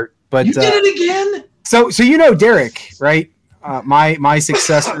solemn part. But you did it again. So you know Derek, right? My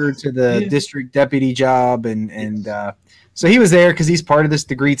successor to the district deputy job, and so he was there because he's part of this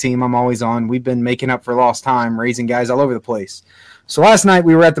degree team I'm always on. We've been making up for lost time, raising guys all over the place. So last night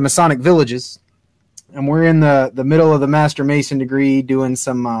we were at the Masonic Villages. And we're in the middle of the Master Mason degree doing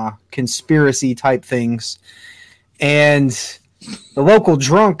some conspiracy type things. And the local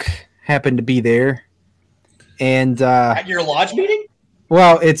drunk happened to be there. And at your lodge meeting?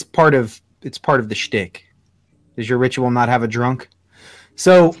 Well, it's part of the shtick. Does your ritual not have a drunk?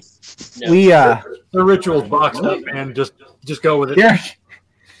 So the ritual's boxed up, man. Just go with it.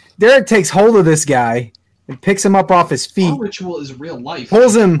 Derek takes hold of this guy and picks him up off his feet. Our ritual is real life.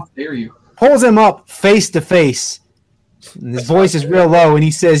 Pulls him. How dare you? Pulls him up face to face. And his voice is real low, and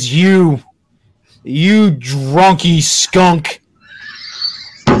he says, "You drunky skunk."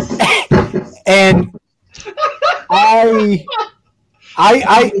 And I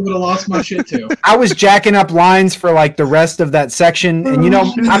would have lost my shit too. I was jacking up lines for like the rest of that section, and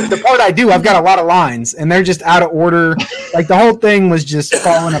the part I do, I've got a lot of lines, and they're just out of order. Like the whole thing was just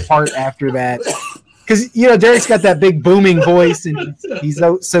falling apart after that. Because Derek's got that big booming voice, and he's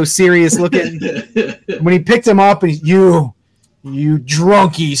so serious looking. When he picked him up, and you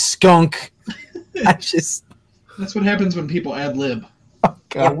drunky skunk. That's what happens when people ad lib. Oh,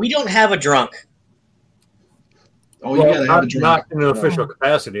 yeah, we don't have a drunk. Oh, you gotta have a drink. Not in an official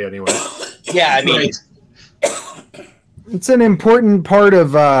capacity, anyway. Yeah, I mean, it's an important part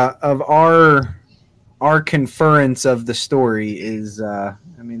of our conference of the story. Is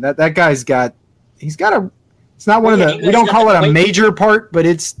that guy's got. He's got a. It's not one of the. We don't call it a major part, but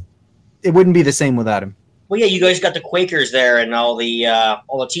it wouldn't be the same without him. Well, yeah, you guys got the Quakers there and all the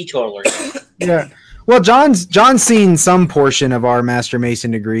teetotalers. Yeah. Well, John's seen some portion of our Master Mason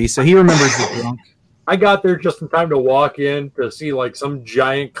degree, so he remembers the drunk. I got there just in time to walk in to see like some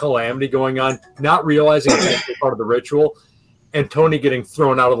giant calamity going on, not realizing it's actually part of the ritual, and Tony getting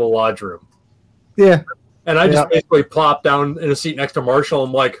thrown out of the lodge room. Yeah. And I just basically plopped down in a seat next to Marshall.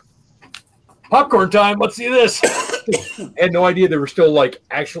 I'm like, popcorn time, let's see this. I had no idea they were still like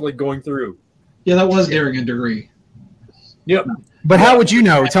actually going through. Yeah, that was during a degree. Yep. But how would you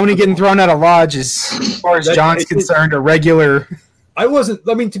know? Tony getting thrown out of lodge is, as far as John's concerned, a regular. I wasn't.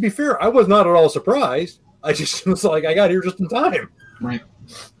 I mean, to be fair, I was not at all surprised. I just was like, I got here just in time. Right.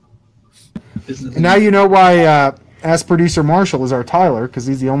 And now you know why Ask Producer Marshall is our Tyler, because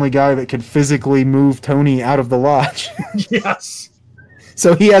he's the only guy that could physically move Tony out of the lodge. Yes.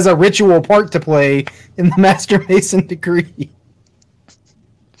 So he has a ritual part to play in the Master Mason degree.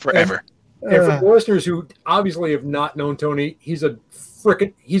 Forever. And for the listeners who obviously have not known Tony, he's a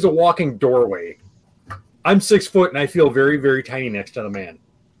walking doorway. I'm 6 foot and I feel very, very tiny next to the man.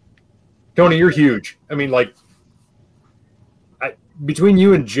 Tony, you're huge. I mean, like, between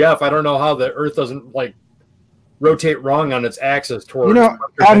you and Jeff, I don't know how the Earth doesn't like rotate wrong on its axis toward.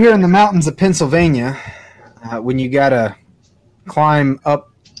 Out here in the mountains of Pennsylvania, when you gotta climb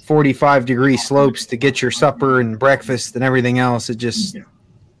up 45-degree slopes to get your supper and breakfast and everything else, we're just a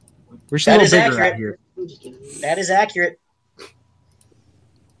little bigger out here. That is accurate.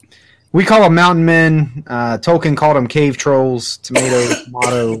 We call them mountain men. Tolkien called them cave trolls.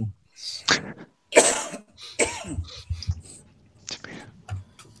 Tomato.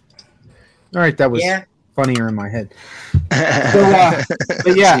 All right, that was funnier in my head.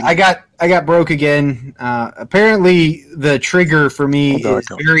 But yeah, I got broke again. Apparently, the trigger for me is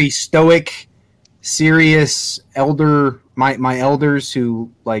very stoic, serious elder. My elders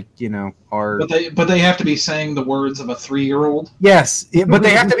who are. But they have to be saying the words of a 3-year-old. Yes, but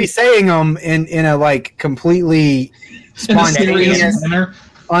they have to be saying them in a like completely spontaneous manner.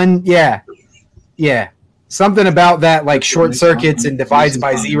 Yeah. Something about that like short circuits and divides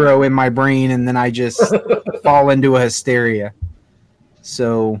by zero in my brain, and then I just fall into a hysteria.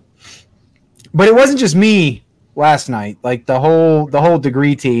 So, but it wasn't just me last night. Like the whole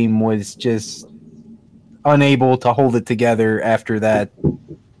degree team was just unable to hold it together after that.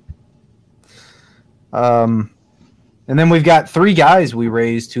 And then we've got 3 guys we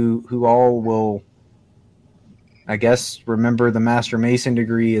raised who all will, I guess, remember the Master Mason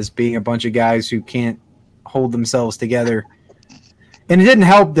degree as being a bunch of guys who can't hold themselves together. And it didn't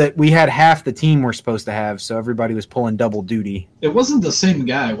help that we had half the team we're supposed to have, so everybody was pulling double duty. It wasn't the same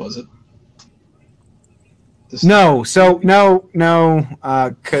guy, was it? No,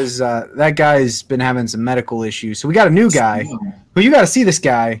 because that guy's been having some medical issues. So we got a new guy. But you got to see this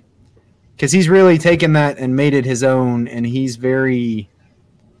guy, because he's really taken that and made it his own, and it's very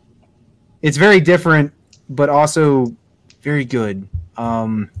different, but also very good.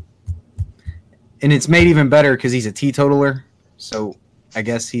 And it's made even better because he's a teetotaler. So I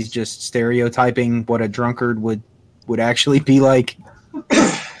guess he's just stereotyping what a drunkard would actually be like.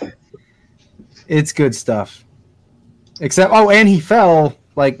 It's good stuff. Except, and he fell,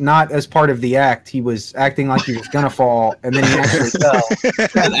 like, not as part of the act. He was acting like he was going to fall, and then he actually fell.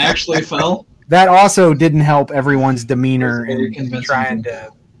 And actually fell? That also didn't help everyone's demeanor in trying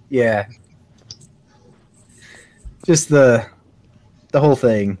to, just the whole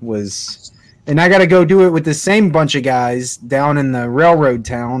thing was, and I got to go do it with the same bunch of guys down in the railroad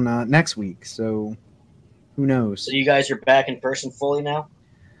town next week, so who knows? So you guys are back in person fully now?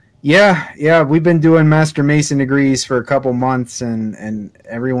 Yeah, we've been doing Master Mason degrees for a couple months, and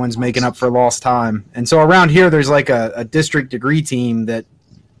everyone's making up for lost time. And so around here, there's like a district degree team that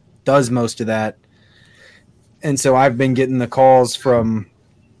does most of that. And so I've been getting the calls from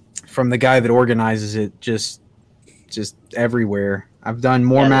the guy that organizes it just everywhere. I've done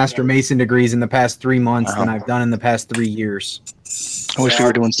more Master Mason degrees in the past 3 months than I've done in the past 3 years. I wish we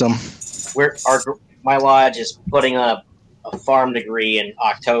were doing some. My lodge is putting on a farm degree in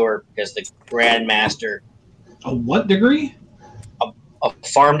October because the Grandmaster. A what degree? A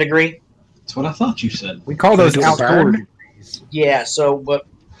farm degree. That's what I thought you said. We call those outdoor degrees. Yeah. So, but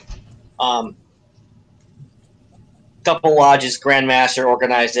couple lodges, Grandmaster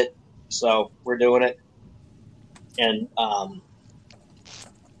organized it, so we're doing it, and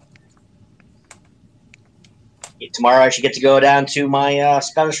tomorrow I should get to go down to my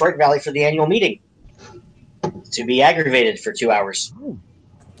Spanish Right Valley for the annual meeting to be aggravated for 2 hours.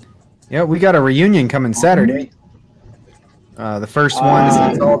 Yeah, we got a reunion coming Saturday. The first one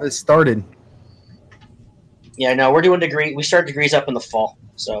since all this started. Yeah, no, we're doing degree. We start degrees up in the fall,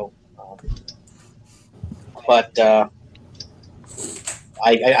 so. But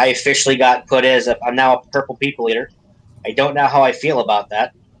I officially got put as I'm now a purple people eater. I don't know how I feel about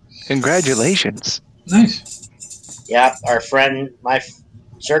that. Congratulations! Nice. Yeah, our friend,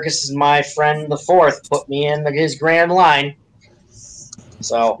 Circus is my friend. The fourth put me in his grand line.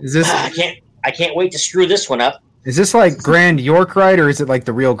 So is this? I can't wait to screw this one up. Is this like Grand York Rite, or is it like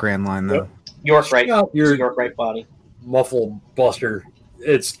the real Grand Line though? York Rite. Your York Rite body. Muffle buster.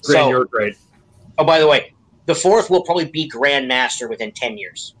 It's Grand York Rite. Oh, by the way, the fourth will probably be Grand Master within 10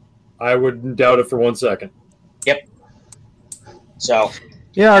 years. I wouldn't doubt it for 1 second. Yep. So.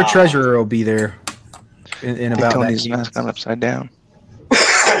 Yeah, our treasurer will be there in about Tony's that. mask on upside down.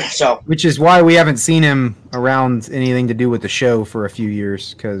 So. Which is why we haven't seen him around anything to do with the show for a few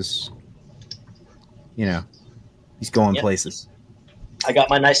years, because, he's going places. I got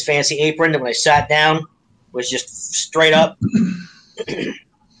my nice fancy apron, and when I sat down, was just straight up.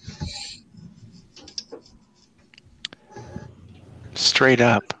 Straight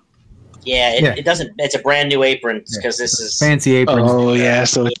up. Yeah, it doesn't. It's a brand new apron because this is fancy apron. Oh yeah,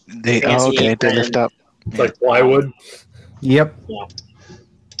 so they they lift up. It's like plywood. Yep. Yeah.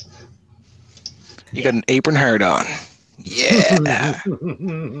 You got an apron hard on. Yeah.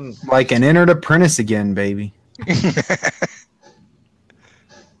 Like an entered apprentice again, baby.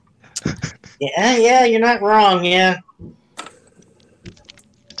 Yeah, you're not wrong. Yeah.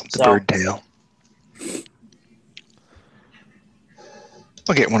 The bird tail.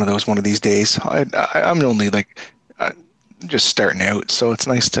 I'll get one of those one of these days. I'm only just starting out, so it's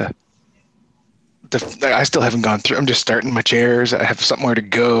nice to. I still haven't gone through. I'm just starting my chairs. I have somewhere to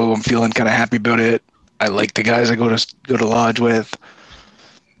go. I'm feeling kind of happy about it. I like the guys I go to lodge with.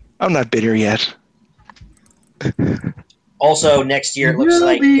 I'm not bitter yet. Also, next year it looks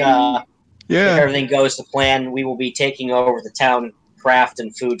like if yeah, everything goes to plan, we will be taking over the town craft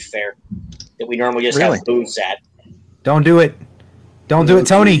and food fair that we normally just have booths at. Don't do it. Don't do it,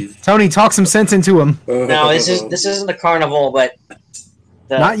 Tony. Tony, talk some sense into him. No, this isn't the carnival, but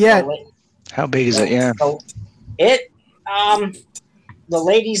not yet. How big is it? Yeah. The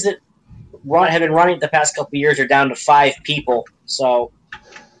ladies that have been running it the past couple of years are down to 5 people. So,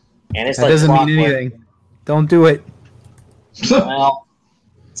 and it's that doesn't mean anything. Don't do it. Well,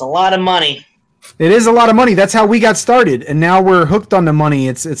 it's a lot of money. It is a lot of money. That's how we got started, and now we're hooked on the money.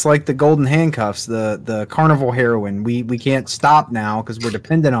 It's like the golden handcuffs, the carnival heroin. We can't stop now because we're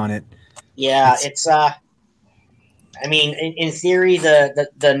dependent on it. Yeah, it's I mean, in theory,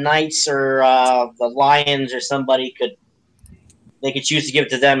 the Knights or the Lions or somebody could choose to give it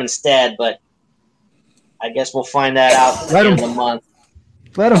to them instead, but I guess we'll find that out at the end of the month.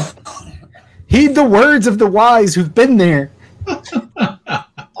 Let them heed the words of the wise who've been there.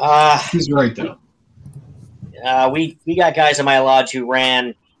 He's right though. We got guys in my lodge who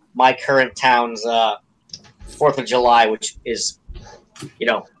ran my current town's 4th of July, which is,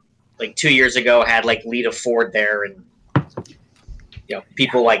 like 2 years ago had like Lita Ford there and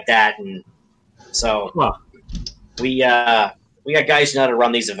people like that, and so we got guys who know how to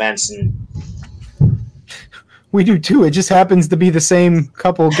run these events, and we do too. It just happens to be the same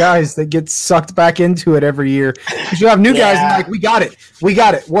couple of guys that get sucked back into it every year. You have new guys and like, we got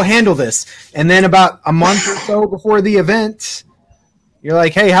it, we'll handle this. And then about a month or so before the event, you're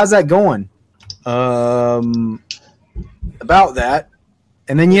like, hey, how's that going? About that,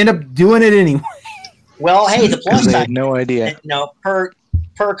 and then you end up doing it anyway. Well, hey, the plus I side, had no idea.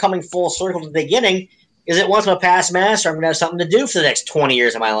 Per coming full circle to the beginning, is that once I'm a past master, I'm going to have something to do for the next 20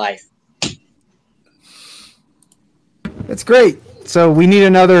 years of my life. That's great. So we need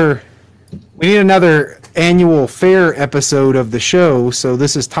another annual fair episode of the show. So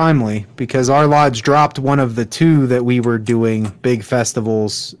this is timely because our lodge dropped one of the two that we were doing big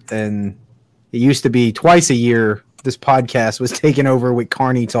festivals, and it used to be twice a year. This podcast was taken over with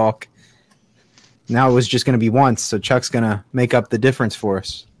Carney Talk. Now it was just going to be once. So Chuck's going to make up the difference for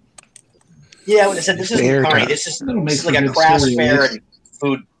us. Yeah, I said this isn't Carney. This is like a craft fair and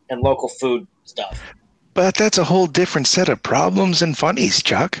food and local food stuff. But that's a whole different set of problems and funnies,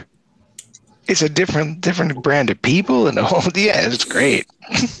 Chuck. It's a different brand of people and a whole. Yeah, it's great.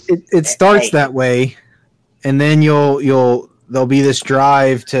 It starts that way, and then there'll be this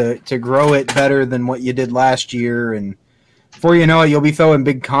drive to grow it better than what you did last year, and before you know it, you'll be throwing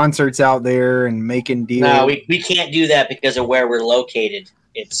big concerts out there and making deals. No, we can't do that because of where we're located.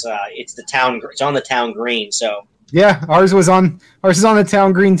 It's the town. It's on the town green. So yeah, ours is on the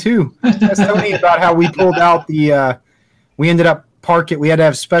town green too. That's Tony about how we pulled out the. We ended up park it. We had to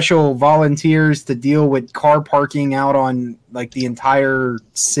have special volunteers to deal with car parking out on like the entire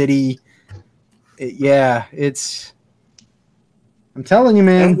city. I'm telling you,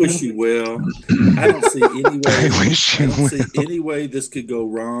 man. I wish you well. I don't see any way this could go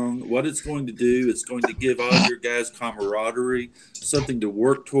wrong. What it's going to do, it's going to give all your guys camaraderie, something to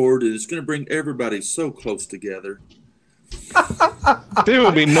work toward, and it's going to bring everybody so close together. There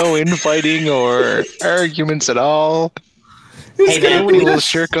will be no infighting or arguments at all. Hey, man, Everybody will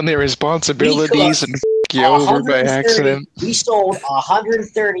shirk on their responsibilities and you over by accident. We sold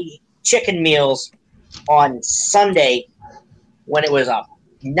 130 chicken meals on Sunday when it was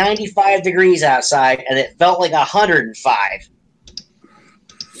 95 degrees outside, and it felt like 105.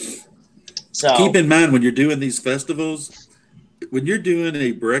 So keep in mind when you're doing these festivals, when you're doing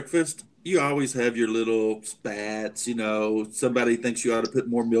a breakfast, you always have your little spats. You know, somebody thinks you ought to put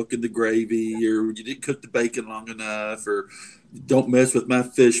more milk in the gravy, or you didn't cook the bacon long enough, or don't mess with my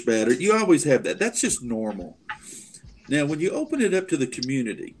fish batter. You always have that. That's just normal. Now, when you open it up to the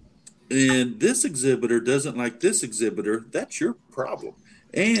community, and this exhibitor doesn't like this exhibitor, that's your problem.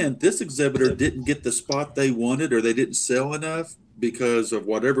 And this exhibitor didn't get the spot they wanted, or they didn't sell enough because of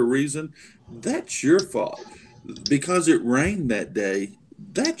whatever reason, that's your fault. Because it rained that day,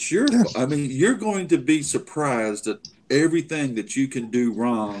 that's your fault. I mean, you're going to be surprised at everything that you can do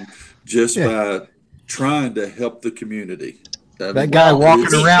wrong just by trying to help the community. That guy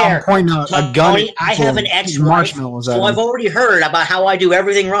walking around pointing a gun. Tony, I have an ex-wife, so I've already heard about how I do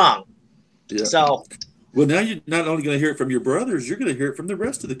everything wrong. Yeah. So, well, now you're not only going to hear it from your brothers, you're going to hear it from the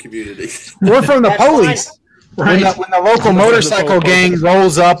rest of the community. We're from the police. Right. When the local motorcycle gang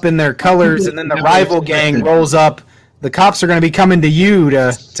rolls up in their colors, and then the rival gang rolls up, the cops are going to be coming to you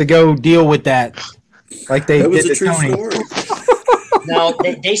to go deal with that, like they that was did a true to Tony. story. No,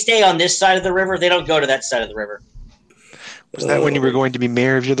 they stay on this side of the river. They don't go to that side of the river. Was that when you were going to be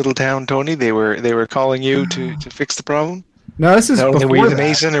mayor of your little town, Tony? They were calling you to fix the problem? No, this is before were you the that.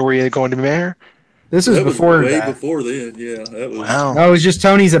 Mason, or were you going to be mayor? This was before way that. before then, yeah. That was, Wow. No, it was just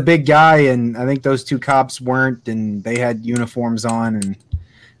Tony's a big guy, and I think those two cops weren't, and they had uniforms on, and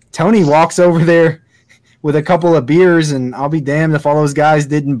Tony walks over there with a couple of beers, and I'll be damned if all those guys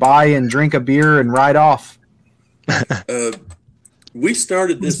didn't buy and drink a beer and ride off. We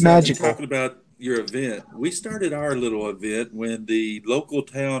started this magical. talking about your event. We started our little event when the local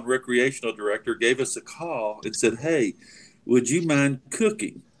town recreational director gave us a call and said, "Hey, would you mind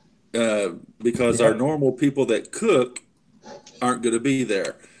cooking? Because our normal people that cook aren't going to be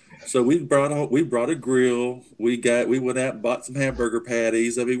there." So we brought a grill. We went out and bought some hamburger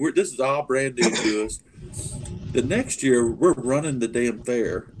patties. I mean, this is all brand new to us. The next year, we're running the damn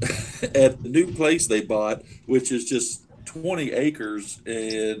fair at the new place they bought, which is just 20 acres.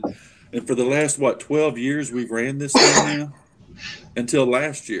 And for the last, 12 years, we've ran this thing now until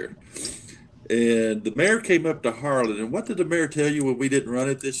last year. And the mayor came up to Harlan. And what did the mayor tell you when we didn't run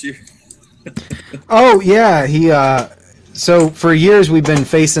it this year? Oh, yeah. He so for years we've been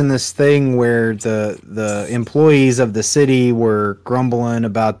facing this thing where the employees of the city were grumbling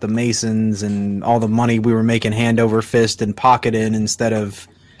about the Masons and all the money we were making hand over fist and pocketing instead of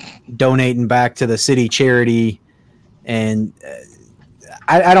donating back to the city charity. And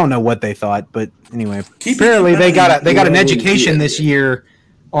I don't know what they thought, but anyway, apparently they got an education this year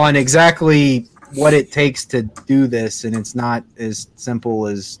on exactly what it takes to do this, and it's not as simple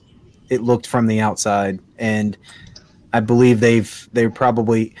as it looked from the outside. And I believe they've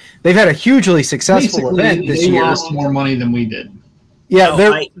had a hugely successful event this year. They lost more money than we did. Yeah,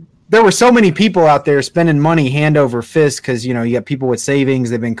 there were so many people out there spending money hand over fist because you got people with savings.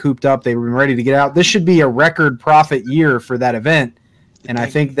 They've been cooped up. They've been ready to get out. This should be a record profit year for that event, and I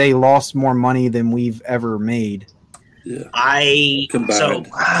think they lost more money than we've ever made. Yeah. Wow.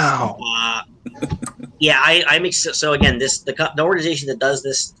 So again, the organization that does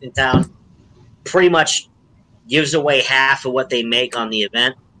this in town pretty much gives away half of what they make on the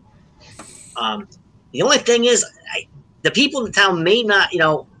event. The only thing is, the people in the town may not,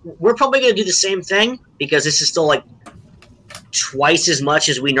 we're probably going to do the same thing because this is still like twice as much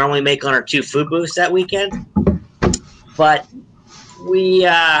as we normally make on our 2 food booths that weekend. But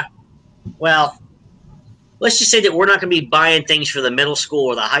let's just say that we're not going to be buying things for the middle school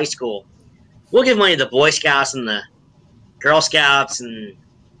or the high school. We'll give money to the Boy Scouts and the Girl Scouts and,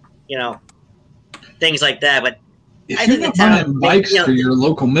 things like that. But if you're not buying bikes for your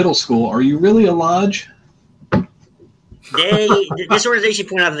local middle school, are you really a lodge? This organization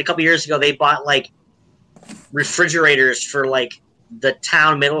pointed out that a couple years ago they bought like refrigerators for like the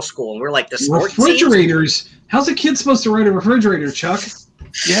town middle school, and we're like the sports refrigerators. How's a kid supposed to ride a refrigerator, Chuck?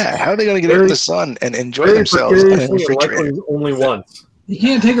 Yeah, how are they going to get out in the sun and enjoy themselves in a refrigerator? Only once. You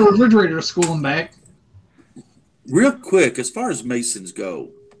can't take a refrigerator to school and back. Real quick, as far as Masons go,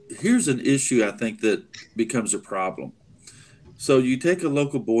 here's an issue I think that becomes a problem. So you take a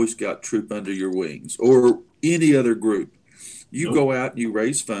local Boy Scout troop under your wings, or any other group. You go out and you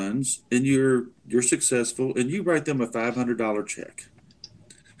raise funds, and you're successful, and you write them a $500 check.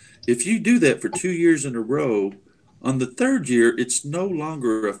 If you do that for 2 years in a row, on the 3rd year, it's no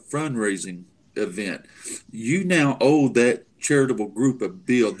longer a fundraising event. You now owe that charitable group a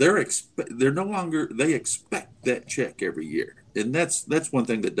bill. They expect that check every year. And that's one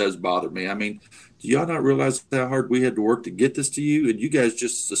thing that does bother me. I mean, do y'all not realize how hard we had to work to get this to you? And you guys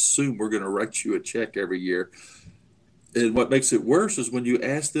just assume we're going to write you a check every year. And what makes it worse is when you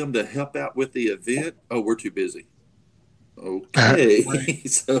ask them to help out with the event, we're too busy. Okay,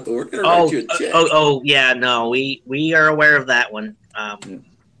 so we're going to write you a check. We are aware of that one.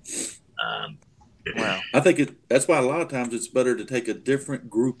 Wow. I think that's why a lot of times it's better to take a different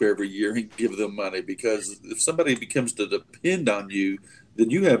group every year and give them money, because if somebody becomes to depend on you,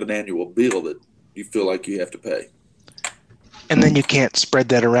 then you have an annual bill that you feel like you have to pay. And then you can't spread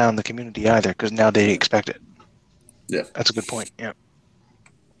that around the community either, because now they expect it. Yeah. That's a good point. Yeah.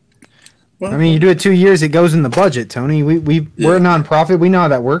 Well, I mean, you do it 2 years, it goes in the budget, Tony. We're a nonprofit. We know how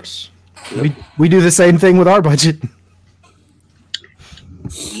that works. Yep. We do the same thing with our budget.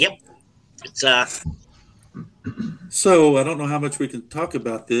 Yep. It's So I don't know how much we can talk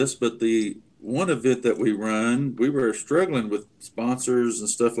about this, but the one event that we run, we were struggling with sponsors and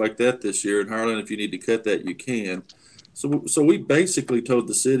stuff like that this year. And Harlan, if you need to cut that, you can. So we basically told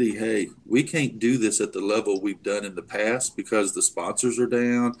the city, hey, we can't do this at the level we've done in the past because the sponsors are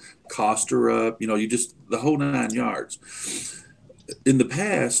down, costs are up, the whole 9 yards. In the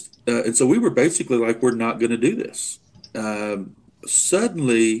past, and so we were basically like, we're not going to do this.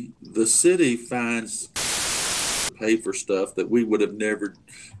 Suddenly, the city finds pay for stuff that we would have never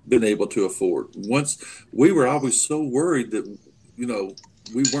been able to afford. Once we were always so worried that,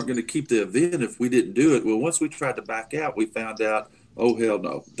 we weren't going to keep the event if we didn't do it. Well, once we tried to back out, we found out, oh, hell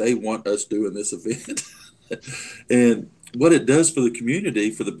no, they want us doing this event. And what it does for the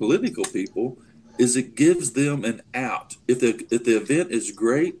community, for the political people, is it gives them an out. If the event is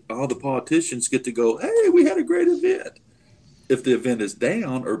great, all the politicians get to go, hey, we had a great event. If the event is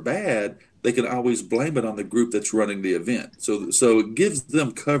down or bad, they can always blame it on the group that's running the event. So it gives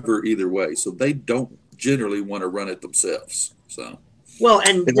them cover either way. So they don't generally want to run it themselves. So. Well,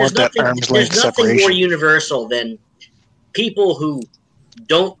 and there's nothing more universal than people who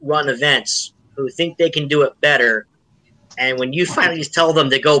don't run events, who think they can do it better. And when you finally tell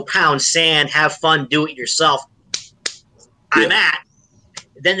them to go pound sand, have fun, do it yourself, then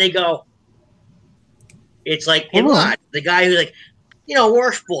they go, it's like, the guy who's like,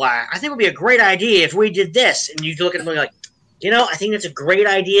 Warshboy, I think it would be a great idea if we did this. And you look at them like, I think that's a great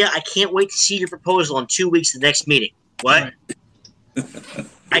idea. I can't wait to see your proposal in 2 weeks at the next meeting. What?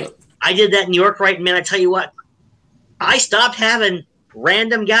 Right. I did that in New York, right? Man, I tell you what, I stopped having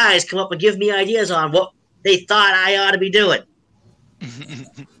random guys come up and give me ideas on what they thought I ought to be doing.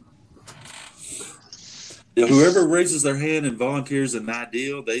 Whoever raises their hand and volunteers an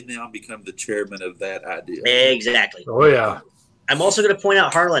ideal, they now become the chairman of that ideal. Exactly. Oh, yeah. I'm also going to point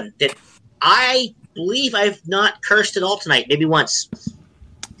out, Harlan, that I believe I've not cursed at all tonight, maybe once.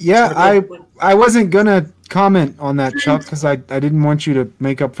 Yeah, I wasn't going to comment on that, Chuck, because I didn't want you to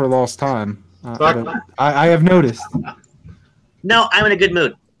make up for lost time. I have noticed. No, I'm in a good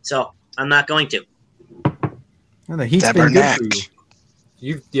mood, so I'm not going to. Well, the heat's been good for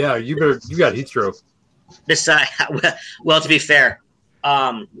you. You got heat stroke. Besides, well, to be fair,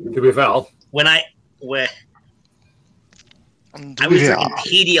 when I was drinking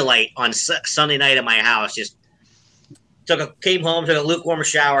Pedialyte on Sunday night at my house, just came home, took a lukewarm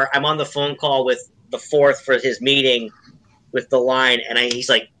shower. I'm on the phone call with the 4th for his meeting with the line, and he's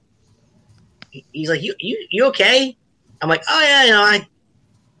like, you okay? I'm like, oh yeah,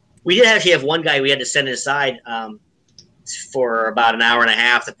 we did actually have one guy we had to send aside for about an hour and a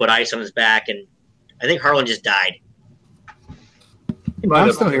half to put ice on his back, and I think Harlan just died.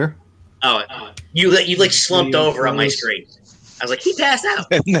 I'm still here. Oh, you like slumped over on my screen. I was like, he passed out.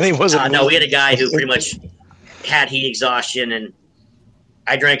 And then he wasn't. No, we had a guy who pretty much had heat exhaustion, and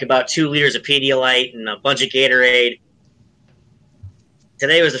I drank about 2 liters of Pedialyte and a bunch of Gatorade.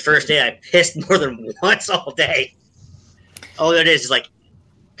 Today was the first day I pissed more than once all day. All it is like,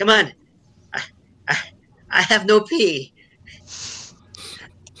 come on, I have no pee.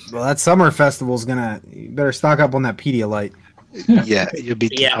 Well, that summer festival's you better stock up on that Pedialyte. Yeah, you'll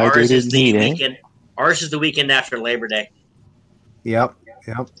be ours is the weekend. Ours is the weekend after Labor Day. Yep.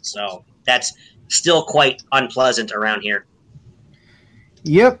 So that's still quite unpleasant around here.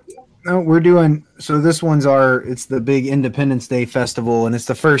 Yep. No, we're doing so. This one's it's the big Independence Day festival, and it's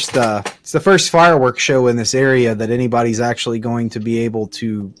the first fireworks show in this area that anybody's actually going to be able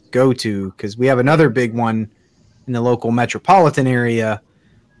to go to, because we have another big one in the local metropolitan area,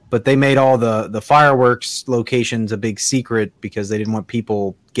 but they made all the fireworks locations a big secret because they didn't want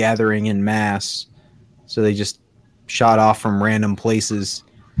people gathering in mass, so they just shot off from random places.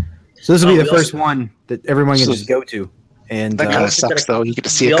 So this will be the first one that everyone can just go to. And that kind of sucks, though. You get to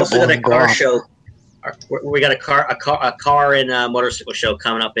see a couple of them. We also got a car off. show. We got a car and a motorcycle show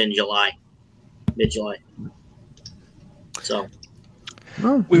coming up in July, mid-July. So,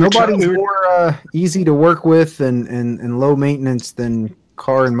 nobody's more easy to work with and low maintenance than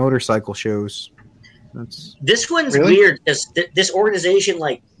car and motorcycle shows. This one's weird because this organization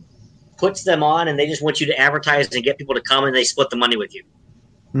puts them on, and they just want you to advertise and get people to come, and they split the money with you.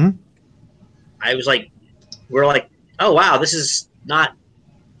 I was like, we're like, oh wow, this is not.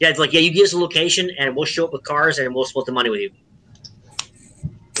 Yeah, it's like, yeah, you give us a location and we'll show up with cars and we'll split the money with you.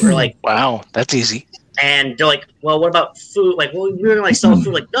 We're like, wow, that's easy. And they're like, well, what about food? Like, well, we're gonna sell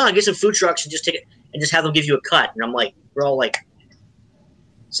food. Like, no, get some food trucks and just take it and just have them give you a cut. And I'm like, we're all like,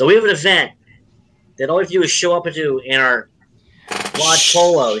 so we have an event that all we have to do is show up in our Lodge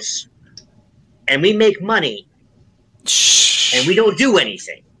polos, and we make money, and we don't do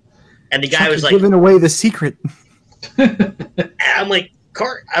anything. And the guy was like, giving away the secret. I'm like,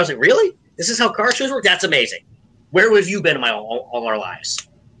 I was like, really? This is how car shows work? That's amazing. Where have you been all our lives?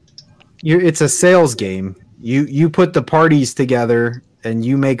 It's a sales game. You put the parties together and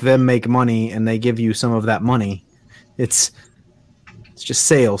you make them make money, and they give you some of that money. It's just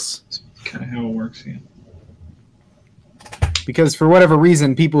sales. That's kind of how it works, yeah. Because for whatever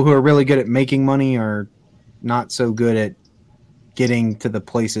reason, people who are really good at making money are not so good at getting to the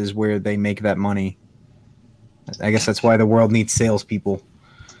places where they make that money. I guess that's why the world needs salespeople.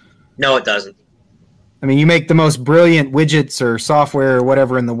 No, it doesn't. I mean, you make the most brilliant widgets or software or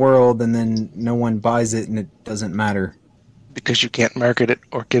whatever in the world, and then no one buys it, and it doesn't matter. Because you can't market it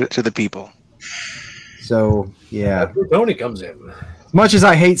or get it to the people. So, yeah. That's where Tony comes in. As much as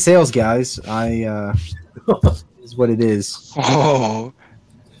I hate sales guys, is what it is. Oh,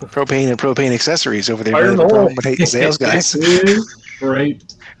 propane and propane accessories over there. Fire in the hole. But hate sales guys. Right.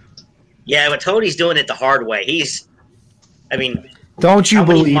 Yeah, but Tony's doing it the hard way. Don't you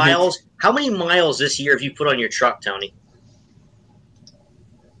believe it? How many miles this year have you put on your truck, Tony?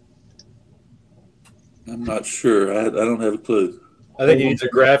 I'm not sure. I don't have a clue. I think he needs a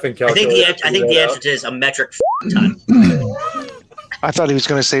graphing calculator. I think the answer is a metric ton. I thought he was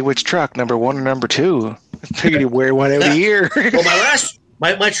going to say which truck, number 1 or number 2. I figured he'd wear one every year.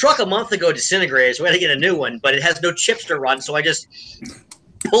 Well, my truck a month ago disintegrated, so I had to get a new one, but it has no chips to run, so I just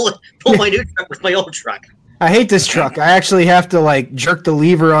pull my new truck with my old truck. I hate this truck. I actually have to jerk the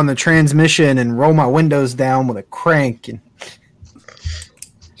lever on the transmission and roll my windows down with a crank. And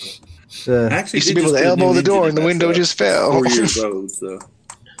used to be able to elbow the door and the window just fell. 4 years old, so.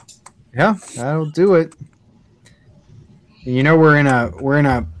 Yeah, that'll do it. And we're in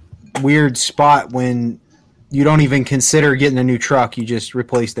a weird spot when you don't even consider getting a new truck. You just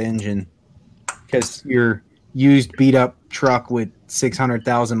replace the engine because your used beat up truck with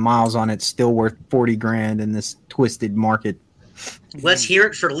 600,000 miles on it's still worth $40,000 in this twisted market. Let's hear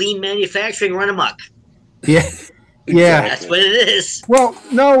it for lean manufacturing run amok. Yeah. Yeah. That's what it is. Well,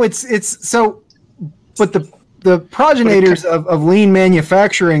 no, it's so, but the progenitors of lean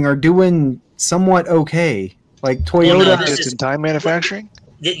manufacturing are doing somewhat okay. Like Toyota. Just in time manufacturing?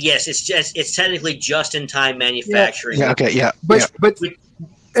 Yes, it's technically just in time manufacturing. Yeah, okay, yeah. But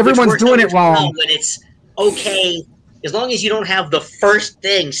everyone's doing it wrong. When it's okay, as long as you don't have the first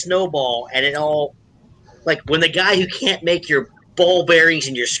thing snowball and it all like when the guy who can't make your ball bearings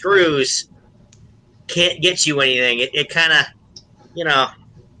and your screws can't get you anything, it kind of,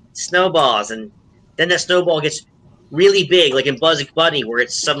 snowballs, and then that snowball gets really big, like in Bugs Bunny, where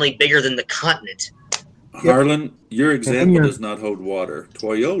it's suddenly bigger than the continent. Harlan, your example does not hold water.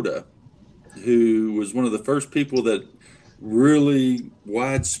 Toyota, who was one of the first people that really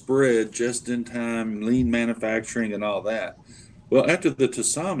widespread just-in-time lean manufacturing and all that. Well, after the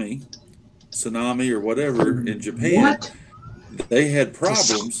tsunami or whatever in Japan, they had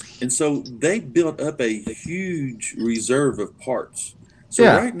problems, and so they built up a huge reserve of parts. So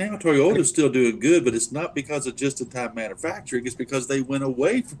right now, Toyota's still doing good, but it's not because of just-in-time manufacturing. It's because they went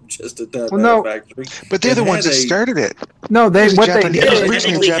away from just-in-time manufacturing. But they're the ones that started it. No, they did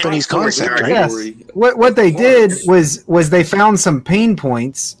originally a Japanese concept, right? Yes. What they did was they found some pain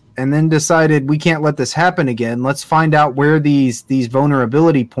points and then decided we can't let this happen again. Let's find out where these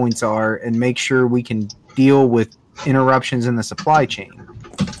vulnerability points are and make sure we can deal with interruptions in the supply chain.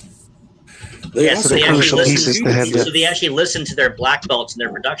 They actually listen to their black belts and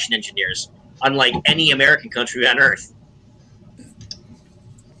their production engineers, unlike any American country on earth.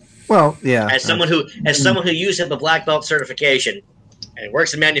 Well, yeah. As someone who used to have a black belt certification and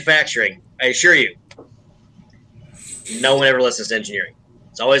works in manufacturing, I assure you, no one ever listens to engineering.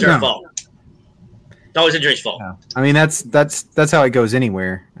 It's always our fault. It's always engineering's fault. Yeah. I mean, that's how it goes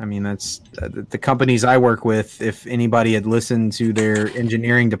anywhere. I mean, that's the companies I work with. If anybody had listened to their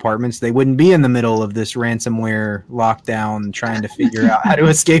engineering departments, they wouldn't be in the middle of this ransomware lockdown trying to figure out how to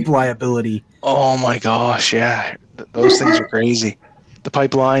escape liability. Oh my gosh, yeah. Those things are crazy. The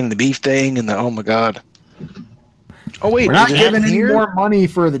pipeline, the beef thing, and oh my god. Oh wait, we're not giving any more money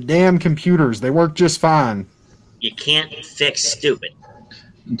for the damn computers. They work just fine. You can't fix stupid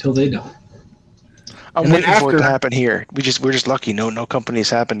until they don't. I'm waiting for it to happen here. We're just lucky. No company's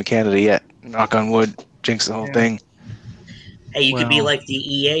happened to Canada yet. Knock on wood. Jinx the whole thing. Hey, you could be like the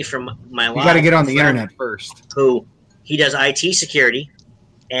EA from my life. You got to get on the internet first. Who he does IT security,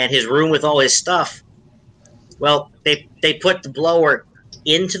 and his room with all his stuff. Well, they put the blower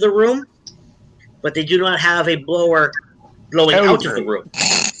into the room, but they do not have a blower blowing out of the room.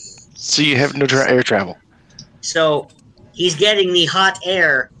 So you have no air travel. So he's getting the hot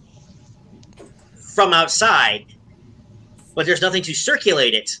air from outside, but there's nothing to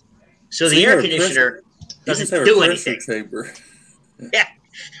circulate it. So the air conditioner doesn't do anything. Chamber. Yeah.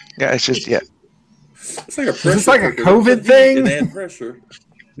 Yeah, it's just, It's like a pressure Is this like a COVID thing? And add pressure.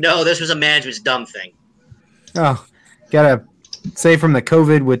 No, this was a management's dumb thing. Oh, gotta save from the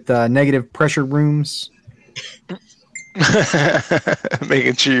COVID with negative pressure rooms.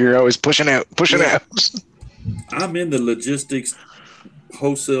 Making sure you're always pushing out. I'm in the logistics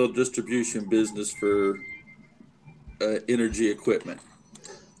wholesale distribution business for energy equipment.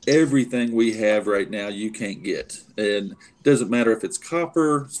 Everything we have right now you can't get, and it doesn't matter if it's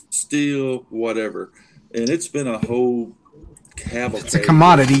copper, steel, whatever. And it's been a whole cavalcade. It's a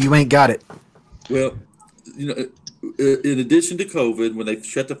commodity. You ain't got it. Well, in addition to COVID, when they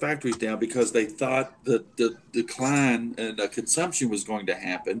shut the factories down because they thought that the decline in consumption was going to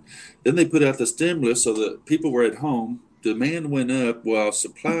happen, then they put out the stimulus so that people were at home. Demand went up while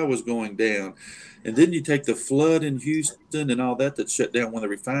supply was going down. And then you take the flood in Houston and all that shut down one of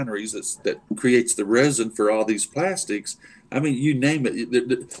the refineries that creates the resin for all these plastics. I mean, you name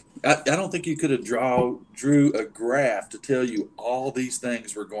it. I don't think you could have drew a graph to tell you all these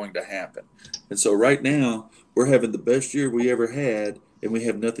things were going to happen. And so right now, we're having the best year we ever had, and we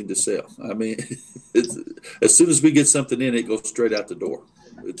have nothing to sell. I mean, as soon as we get something in, it goes straight out the door.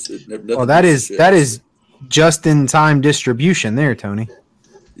 That is just-in-time distribution there, Tony.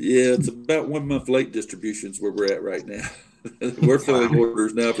 Yeah, it's about 1 month late distributions where we're at right now. We're filling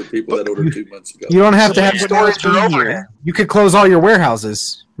orders now for people that ordered 2 months ago. You don't have to have storage or overhead. You could close all your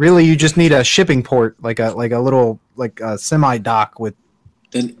warehouses. Really, you just need a shipping port, like a little semi dock with.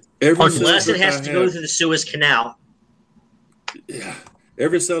 And unless it has to go through the Suez Canal. Yeah,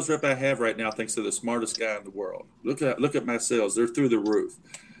 every sales rep I have right now thinks they're the smartest guy in the world. Look at my sales; they're through the roof.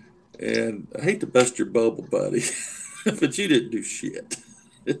 And I hate to bust your bubble, buddy, but you didn't do shit.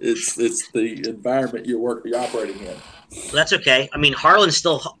 It's the environment you're operating in. Well, that's okay. I mean, Harlan's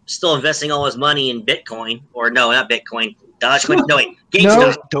still investing all his money in Bitcoin, or no, not Bitcoin, Dogecoin. No, wait,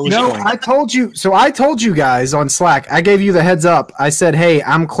 GameStop. No, I told you. So I told you guys on Slack. I gave you the heads up. I said, "Hey,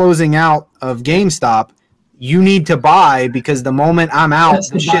 I'm closing out of GameStop. You need to buy because the moment I'm out,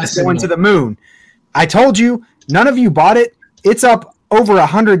 the shit's going to the moon." I told you. None of you bought it. It's up over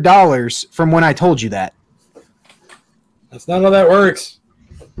 $100 from when I told you that. That's not how that works.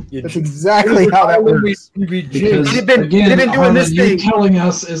 That's exactly how that works. Because It had been doing Harlan, this you thing. telling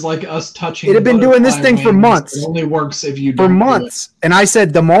us is like us touching. It had been doing this butterfly thing for wings. months. It only works if you For don't do months. And I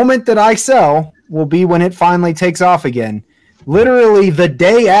said the moment that I sell will be when it finally takes off again. Literally the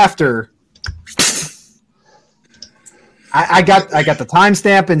day after, I got the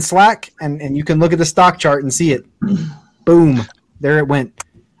timestamp in Slack, and you can look at the stock chart and see it. Boom, there it went.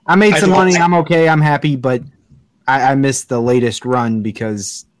 I made some money. I'm okay. I'm happy, but I missed the latest run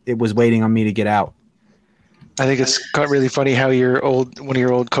because it was waiting on me to get out. I think it's really funny how one of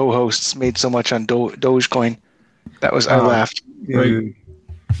your old co-hosts made so much on Dogecoin. That was I laughed. Right.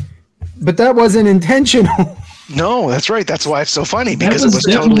 But that wasn't intentional. No, that's right. That's why it's so funny, because That it was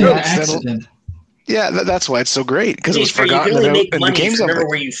definitely totally an accidental. accident. Yeah, that's why it's so great, because it was You can forgotten only about make and the money if game's you over. remember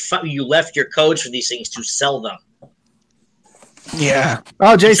where you left your codes for these things to sell them. Yeah.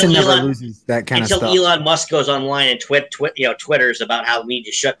 Oh, Jason Until never Elon- loses that kind of Until stuff. Elon Musk goes online and twitters about how we need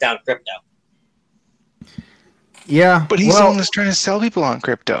to shut down crypto. Yeah, But he's the one that's trying to sell people on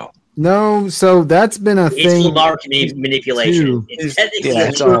crypto. No, so that's been a It's thing. market manipulation. too. It's technically Yeah,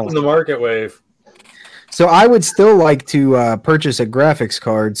 it's illegal. all- the market wave. So I would still like to purchase a graphics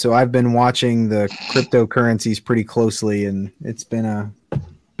card. So I've been watching the cryptocurrencies pretty closely, and it's been a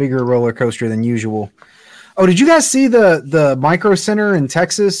bigger roller coaster than usual. Oh, did you guys see the Micro Center in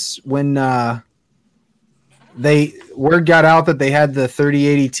Texas when word got out that they had the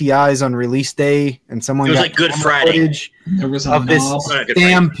 3080 Ti's on release day, and someone It was got like Good camera Friday. footage There was a of this mob. Not a Good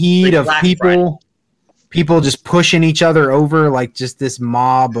stampede Like of Black people just pushing each other over, like just this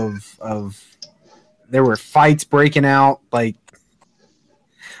mob of there were fights breaking out, like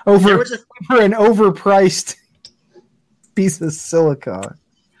There over was a for an overpriced piece of silicon.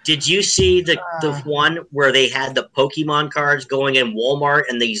 Did you see the one where they had the Pokemon cards going in Walmart,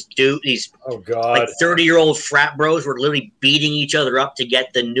 and these Oh God! like 30-year-old frat bros were literally beating each other up to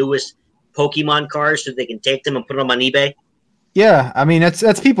get the newest Pokemon cards so they can take them and put them on eBay? Yeah, I mean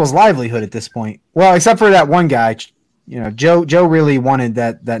that's people's livelihood at this point. Well, except for that one guy, you know, Joe really wanted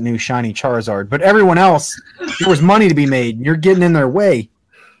that new shiny Charizard, but everyone else, there was money to be made, and you're getting in their way.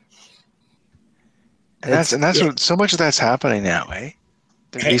 And that's what so much of that's happening now, eh?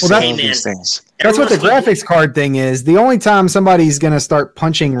 They're Hey, reselling man. these things. That's what the Everyone's- graphics card thing is. The only time somebody's going to start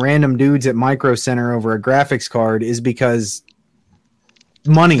punching random dudes at Micro Center over a graphics card is because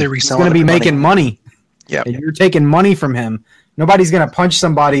money. They're He's reselling going to be it for making money. Yep. And you're taking money from him. Nobody's going to punch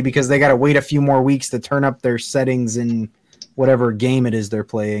somebody because they got to wait a few more weeks to turn up their settings in whatever game it is they're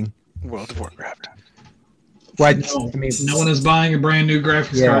playing. World of Warcraft. What? No, I mean, no one is buying a brand new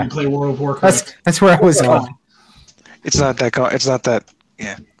graphics Yeah. card to play World of Warcraft. that's where I was going. It's not that.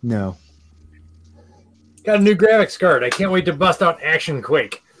 Yeah. No. Got a new graphics card. I can't wait to bust out Action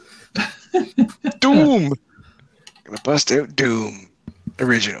Quake. Doom. Gonna bust out Doom.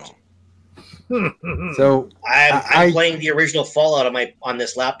 Original. So I'm playing the original Fallout on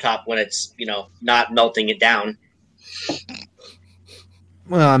this laptop when it's not melting it down.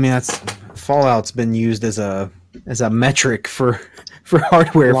 Well, I mean, that's Fallout's been used as a metric for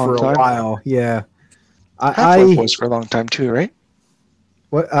hardware Long for a time. while. Yeah, Half-Life was for a long time too, right?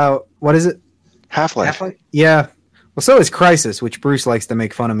 what is it? Half-Life. Half-Life? Yeah. Well, so is Crysis, which Bruce likes to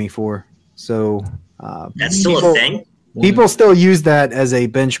make fun of me for. So That's still a thing. people still use that as a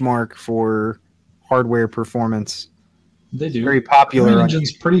benchmark for hardware performance. They do. Very popular. Unreal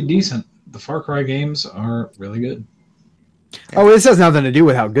Engine's pretty decent. The Far Cry games are really good. Oh, this has nothing to do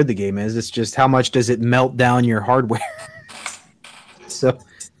with how good the game is. It's just how much does it melt down your hardware. So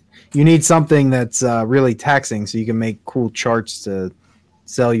you need something that's really taxing so you can make cool charts to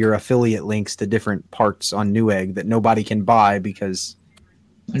sell your affiliate links to different parts on Newegg that nobody can buy because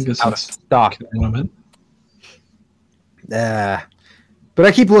I guess out of that's stock. what I meant. But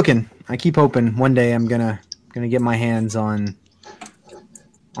I keep looking. I keep hoping one day I'm gonna get my hands on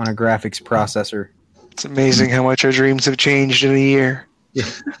a graphics processor. It's amazing how much our dreams have changed in a year.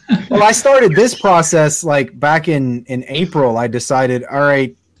 Well, I started this process like back in April. I decided, all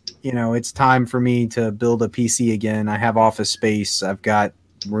right, it's time for me to build a PC again. I have office space. I've got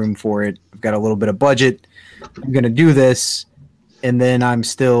room for it. I've got a little bit of budget. I'm going to do this. And then I'm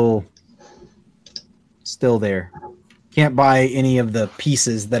still there. Can't buy any of the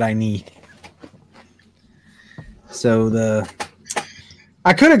pieces that I need. So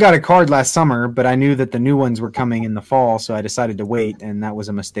I could have got a card last summer, but I knew that the new ones were coming in the fall, so I decided to wait, and that was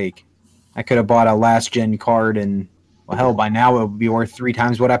a mistake. I could have bought a last-gen card, and, well, hell, by now it would be worth 3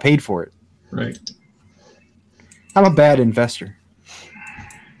 times what I paid for it. Right. I'm a bad investor.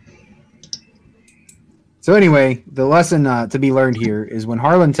 So anyway, the lesson to be learned here is when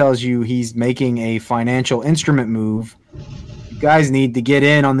Harlan tells you he's making a financial instrument move, guys need to get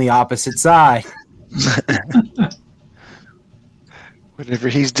in on the opposite side. Whatever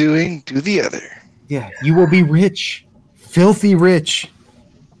he's doing, do the other. Yeah, you will be rich. Filthy rich.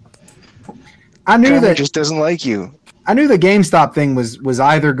 I knew Karma that just doesn't like you. I knew the GameStop thing was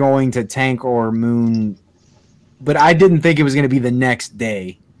either going to tank or moon, but I didn't think it was going to be the next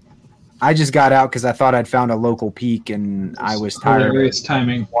day. I just got out because I thought I'd found a local peak, and I was tired Hilarious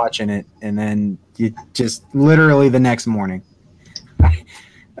timing. watching it, and then it just literally the next morning.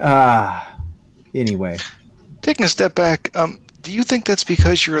 Anyway. Taking a step back, do you think that's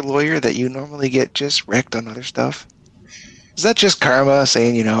because you're a lawyer that you normally get just wrecked on other stuff? Is that just karma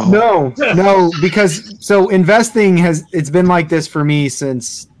saying, you know? No, because so investing it's been like this for me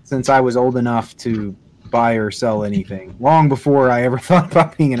since I was old enough to buy or sell anything, long before I ever thought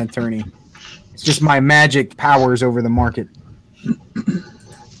about being an attorney. It's just my magic powers over the market.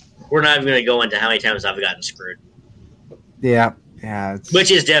 We're not even going to go into how many times I've gotten screwed. Yeah.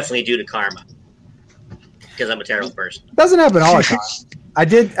 Which is definitely due to karma. Because I'm a terrible person. It doesn't happen all the time. I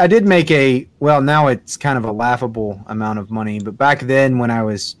did make now it's kind of a laughable amount of money, but back then when I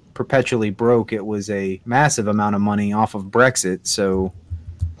was perpetually broke, it was a massive amount of money off of Brexit. So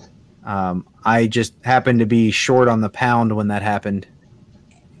I just happened to be short on the pound when that happened.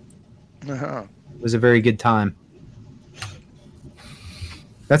 Uh-huh. It was a very good time.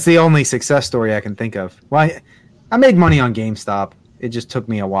 That's the only success story I can think of. Well, I made money on GameStop. It just took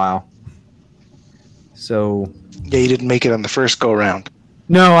me a while. So Yeah, you didn't make it on the first go-round.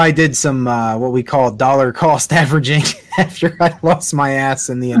 no, I did some what we call dollar cost averaging after I lost my ass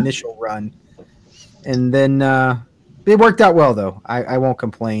in the initial run. And then it worked out well, though. I won't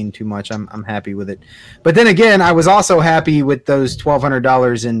complain too much. I'm happy with it. But then again, I was also happy with those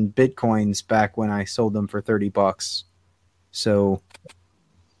 $1,200 in Bitcoins back when I sold them for $30. So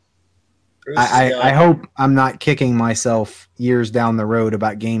I hope I'm not kicking myself years down the road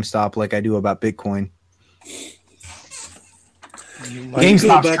about GameStop like I do about Bitcoin.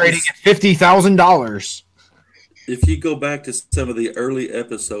 GameStop's trading at $50,000. If you go back to some of the early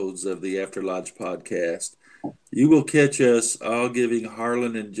episodes of the After Lodge podcast, you will catch us all giving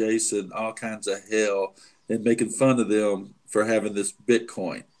Harlan and Jason all kinds of hell and making fun of them for having this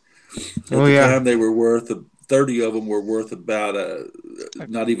Bitcoin. At the time, they were worth 30 of them were worth about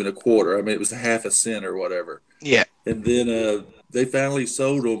not even a quarter. I mean, it was half a cent or whatever. Yeah. And then they finally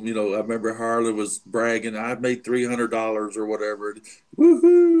sold them. You know, I remember Harlan was bragging, I made $300 or whatever. And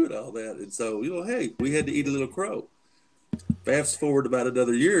woohoo, and all that. And so, you know, hey, we had to eat a little crow. Fast forward about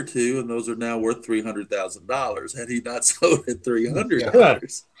another year or two, and those are now worth $300,000. Had he not sold at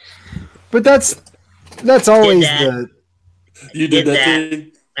 $300, but that's always you did that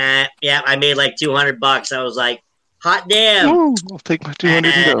too. Yeah, I made like $200. I was like, hot damn! Ooh, I'll take my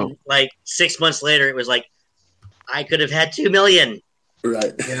 200 and go. Like 6 months later, it was like, I could have had $2 million.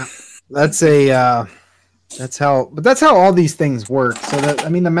 Right. Yeah. That's how all these things work. So that, I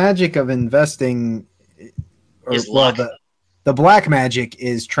mean, the magic of investing Is luck. The black magic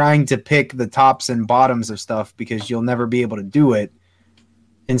is trying to pick the tops and bottoms of stuff because you'll never be able to do it.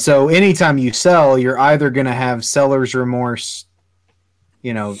 And so anytime you sell, you're either going to have seller's remorse,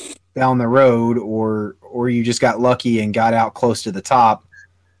 you know, down the road, or you just got lucky and got out close to the top.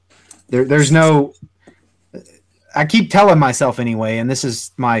 There's no, I keep telling myself anyway, and this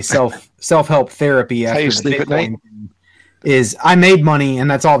is my self-help therapy after How you the sleep at night? Bitcoin, is I made money and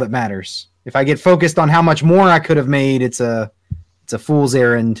that's all that matters. If I get focused on how much more I could have made, it's a fool's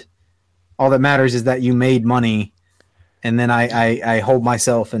errand. All that matters is that you made money, and then I hold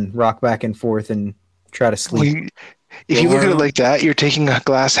myself and rock back and forth and try to sleep. If you look at it like that, you're taking a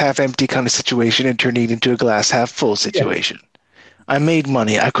glass half empty kind of situation and turning it into a glass half full situation. Yeah. I made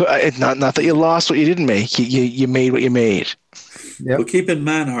money. Not that you lost what you didn't make. You made what you made. Yep. Well, keep in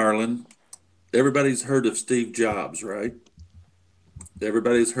mind, Harlan, everybody's heard of Steve Jobs, right?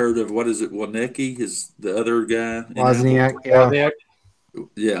 Everybody's heard of, what is it, Wozniak, the other guy? Wozniak, yeah.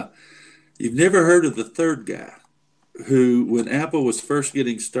 Yeah. You've never heard of the third guy who, when Apple was first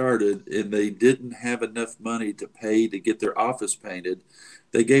getting started and they didn't have enough money to pay to get their office painted,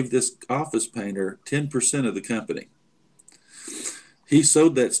 they gave this office painter 10% of the company. He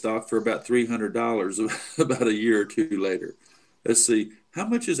sold that stock for about $300 about a year or two later. Let's see. How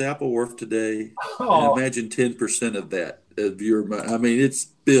much is Apple worth today? And imagine 10% of that of your money. I mean, it's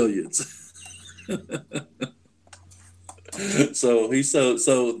billions. So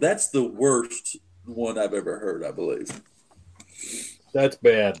that's the worst one I've ever heard, I believe. That's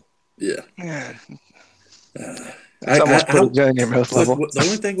bad. Yeah. It's almost put a gun in your mouth level. The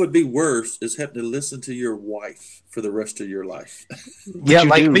only thing would be worse is having to listen to your wife for the rest of your life. Yeah,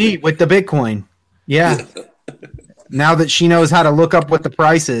 like me with the Bitcoin. Yeah. now that she knows how to look up what the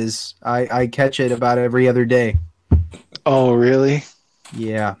price is, I catch it about every other day. Oh, really?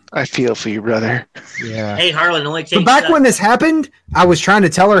 Yeah. I feel for you, brother. Yeah. Hey, Harlan, it only takes. But back when this happened, I was trying to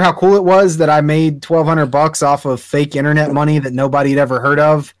tell her how cool it was that I made $1,200 off of fake internet money that nobody'd ever heard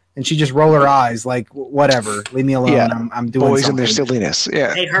of, and she just rolled her eyes like, "Whatever, leave me alone. Yeah. I'm doing Boys something." and their silliness.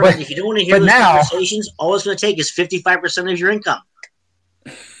 Yeah. Hey, Harlan, if you don't want to hear but those now- conversations, all it's going to take is 55% of your income.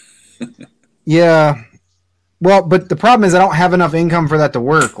 Yeah. Well, but the problem is I don't have enough income for that to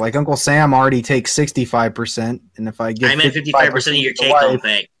work. Like Uncle Sam already takes 65%, and if I get I meant 55% of your take-home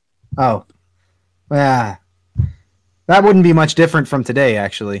pay. Oh, yeah. That wouldn't be much different from today,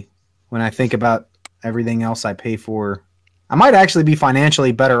 actually. When I think about everything else I pay for, I might actually be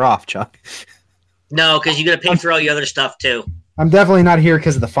financially better off, Chuck. No, because you got to pay for all your other stuff too. I'm definitely not here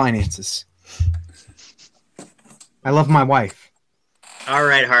because of the finances. I love my wife. All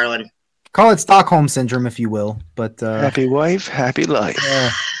right, Harlan. Call it Stockholm syndrome, if you will. But Happy wife, happy life.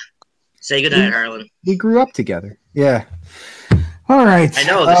 Say goodnight, Harlan. we grew up together. Yeah. All right. I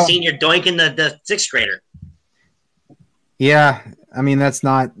know, the senior doinking the sixth grader. Yeah, I mean, that's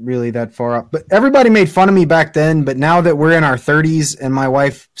not really that far up. But everybody made fun of me back then, but now that we're in our 30s and my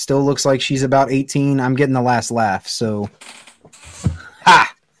wife still looks like she's about 18, I'm getting the last laugh. So,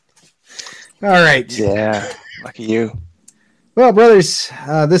 ha! All right. Yeah, lucky you. Well, brothers,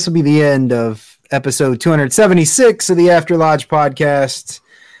 this will be the end of episode 276 of the After Lodge podcast.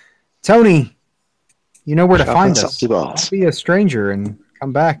 Tony, you know where to find us. Don't be a stranger and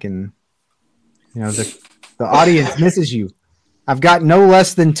come back, and the audience misses you. I've got no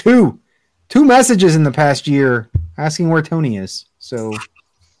less than two messages in the past year asking where Tony is. So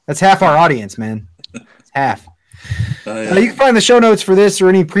that's half our audience, man. It's half. You can find the show notes for this or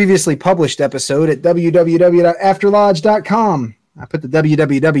any previously published episode at www.afterlodge.com. I put the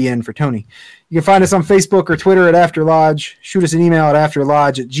www in for Tony. You can find us on Facebook or Twitter at Afterlodge. Shoot us an email at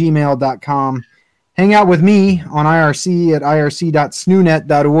afterlodge@gmail.com. Hang out with me on IRC at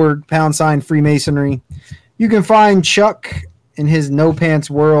irc.snoonet.org, #Freemasonry. You can find Chuck in his No Pants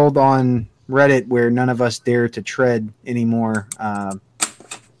world on Reddit, where none of us dare to tread anymore.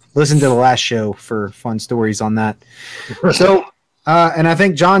 Listen to the last show for fun stories on that. So, and I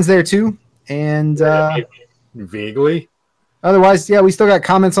think John's there too. And vaguely. Otherwise, yeah, we still got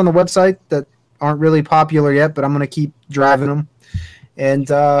comments on the website that aren't really popular yet, but I'm going to keep driving them. And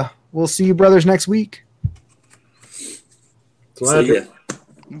we'll see you brothers next week. See ya.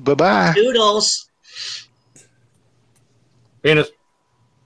 Bye-bye. Doodles. Penis.